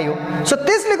बराबर आई हो सो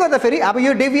त्यसले गर्दाखेरि अब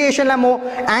यो डेभिएसनलाई म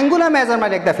एङ्गुलर मेजरमा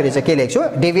लेख्दाखेरि चाहिँ के लेख्छु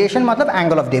डेभिएसन मतलब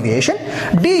angle of deviation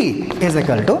D is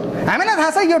equal to हामीलाई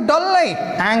थाहा छ यो डल्लै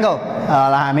एङ्गल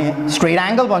हामी स्ट्रेट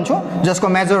एङ्गल भन्छौँ जसको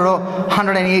मेजर हो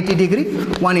 180 डिग्री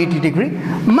 180 डिग्री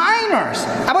माइनस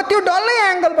अब त्यो डल्लै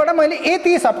एङ्गलबाट मैले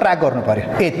यति सबट्र्याक्ट गर्नु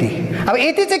पर्यो यति अब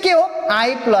यति चाहिँ के हो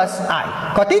आई प्लस आई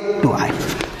कति 2i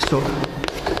so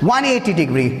 180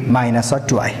 degree minus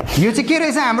 2i यो चाहिँ के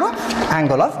रहेछ हाम्रो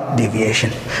एङ्गल अफ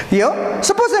डेभिएसन यो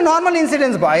सपोज नर्मल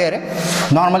इन्सिडेन्स भयो अरे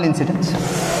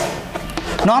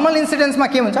नर्मल इन्सिडेन्समा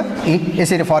के हुन्छ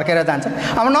यसरी फर्केर जान्छ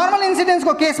अब नर्मल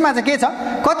इन्सिडेन्सको केसमा चाहिँ के छ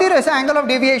कति रहेछ एङ्गल अफ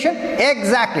डेभिएसन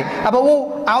एक्ज्याक्टली अब ऊ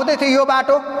आउँदै थियो यो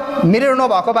बाटो मिरर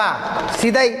नभएको भए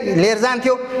सिधै लिएर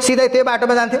जान्थ्यो सिधै त्यो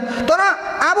बाटोमा जान्थ्यो तर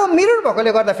अब मिरर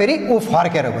भएकोले गर्दाखेरि ऊ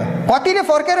फर्केर गयो कतिले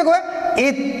फर्केर गयो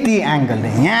यति एङ्गलले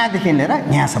यहाँदेखि लिएर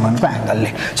यहाँसम्मको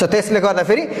एङ्गलले सो त्यसले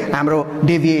गर्दाखेरि हाम्रो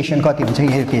डेभिएसन कति हुन्छ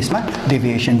यो केसमा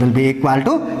deviation will be equal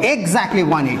to exactly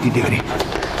 180 degree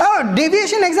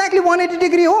deviation exactly 180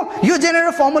 degree हो यो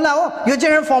जेनरल फर्मुला हो यो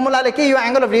जेनरल फर्मुलाले के यो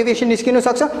एंगल अफ डेभिएसन निस्किन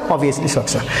सक्छ अभियसली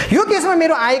सक्छ यो केसमा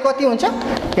मेरो आई कति हुन्छ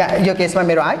यो केसमा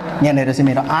मेरो आई यहाँनेर चाहिँ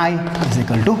मेरो I is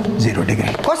equal to 0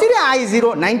 degree कसरी आई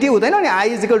 0 90 हुँदैन नि I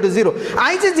is equal to 0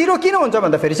 I चाहिँ 0 किन हुन्छ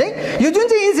भन्दा फेरि चाहिँ यो जुन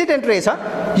चाहिँ इन्सिडेन्ट रे छ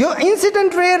यो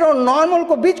इन्सिडेन्ट रे र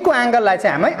नर्मलको बीचको एंगललाई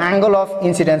चाहिँ हामी एंगल अफ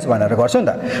इन्सिडेन्स भनेर गर्छौं नि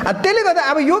त त्यसले गर्दा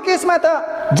अब यो केसमा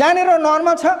त जानेर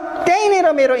नर्मल छ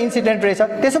त्यहीँनेर मेरो इन्सिडेन्ट रे छ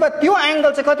त्यसो भए त्यो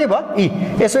एंगल चाहिँ कति भयो ई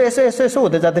यसो यसो यसो यसो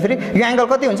हुँदै जाँदा फेरि यो एंगल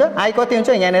कति हुन्छ आई कति हुन्छ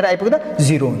यहाँनेर आइपुग्दा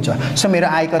 0 हुन्छ सो मेरो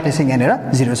आई कति छ यहाँनेर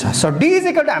 0 छ so d is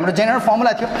equal to हाम्रो जेनरल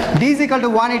फर्मुला थियो d is equal to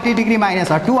 180 degree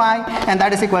minus 2i and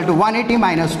that is equal to 180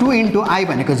 minus 2 into i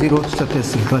भनेको 0 so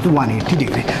this is equal to 180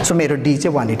 degree so मेरो d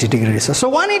चाहिँ 180 degree रहेछ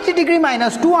so 180 degree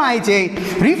minus 2i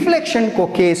चाहिँ रिफ्लेक्सनको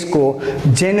केसको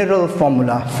general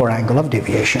formula for angle of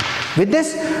deviation with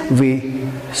this we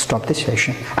stop this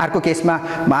session अर्को केसमा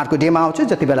म अर्को डेमा आउँछु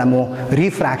जति बेला म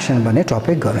रिफ्र्याक्सन भन्ने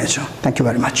टपिक गर्नेछु थ्यांक यू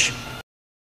भेरी मच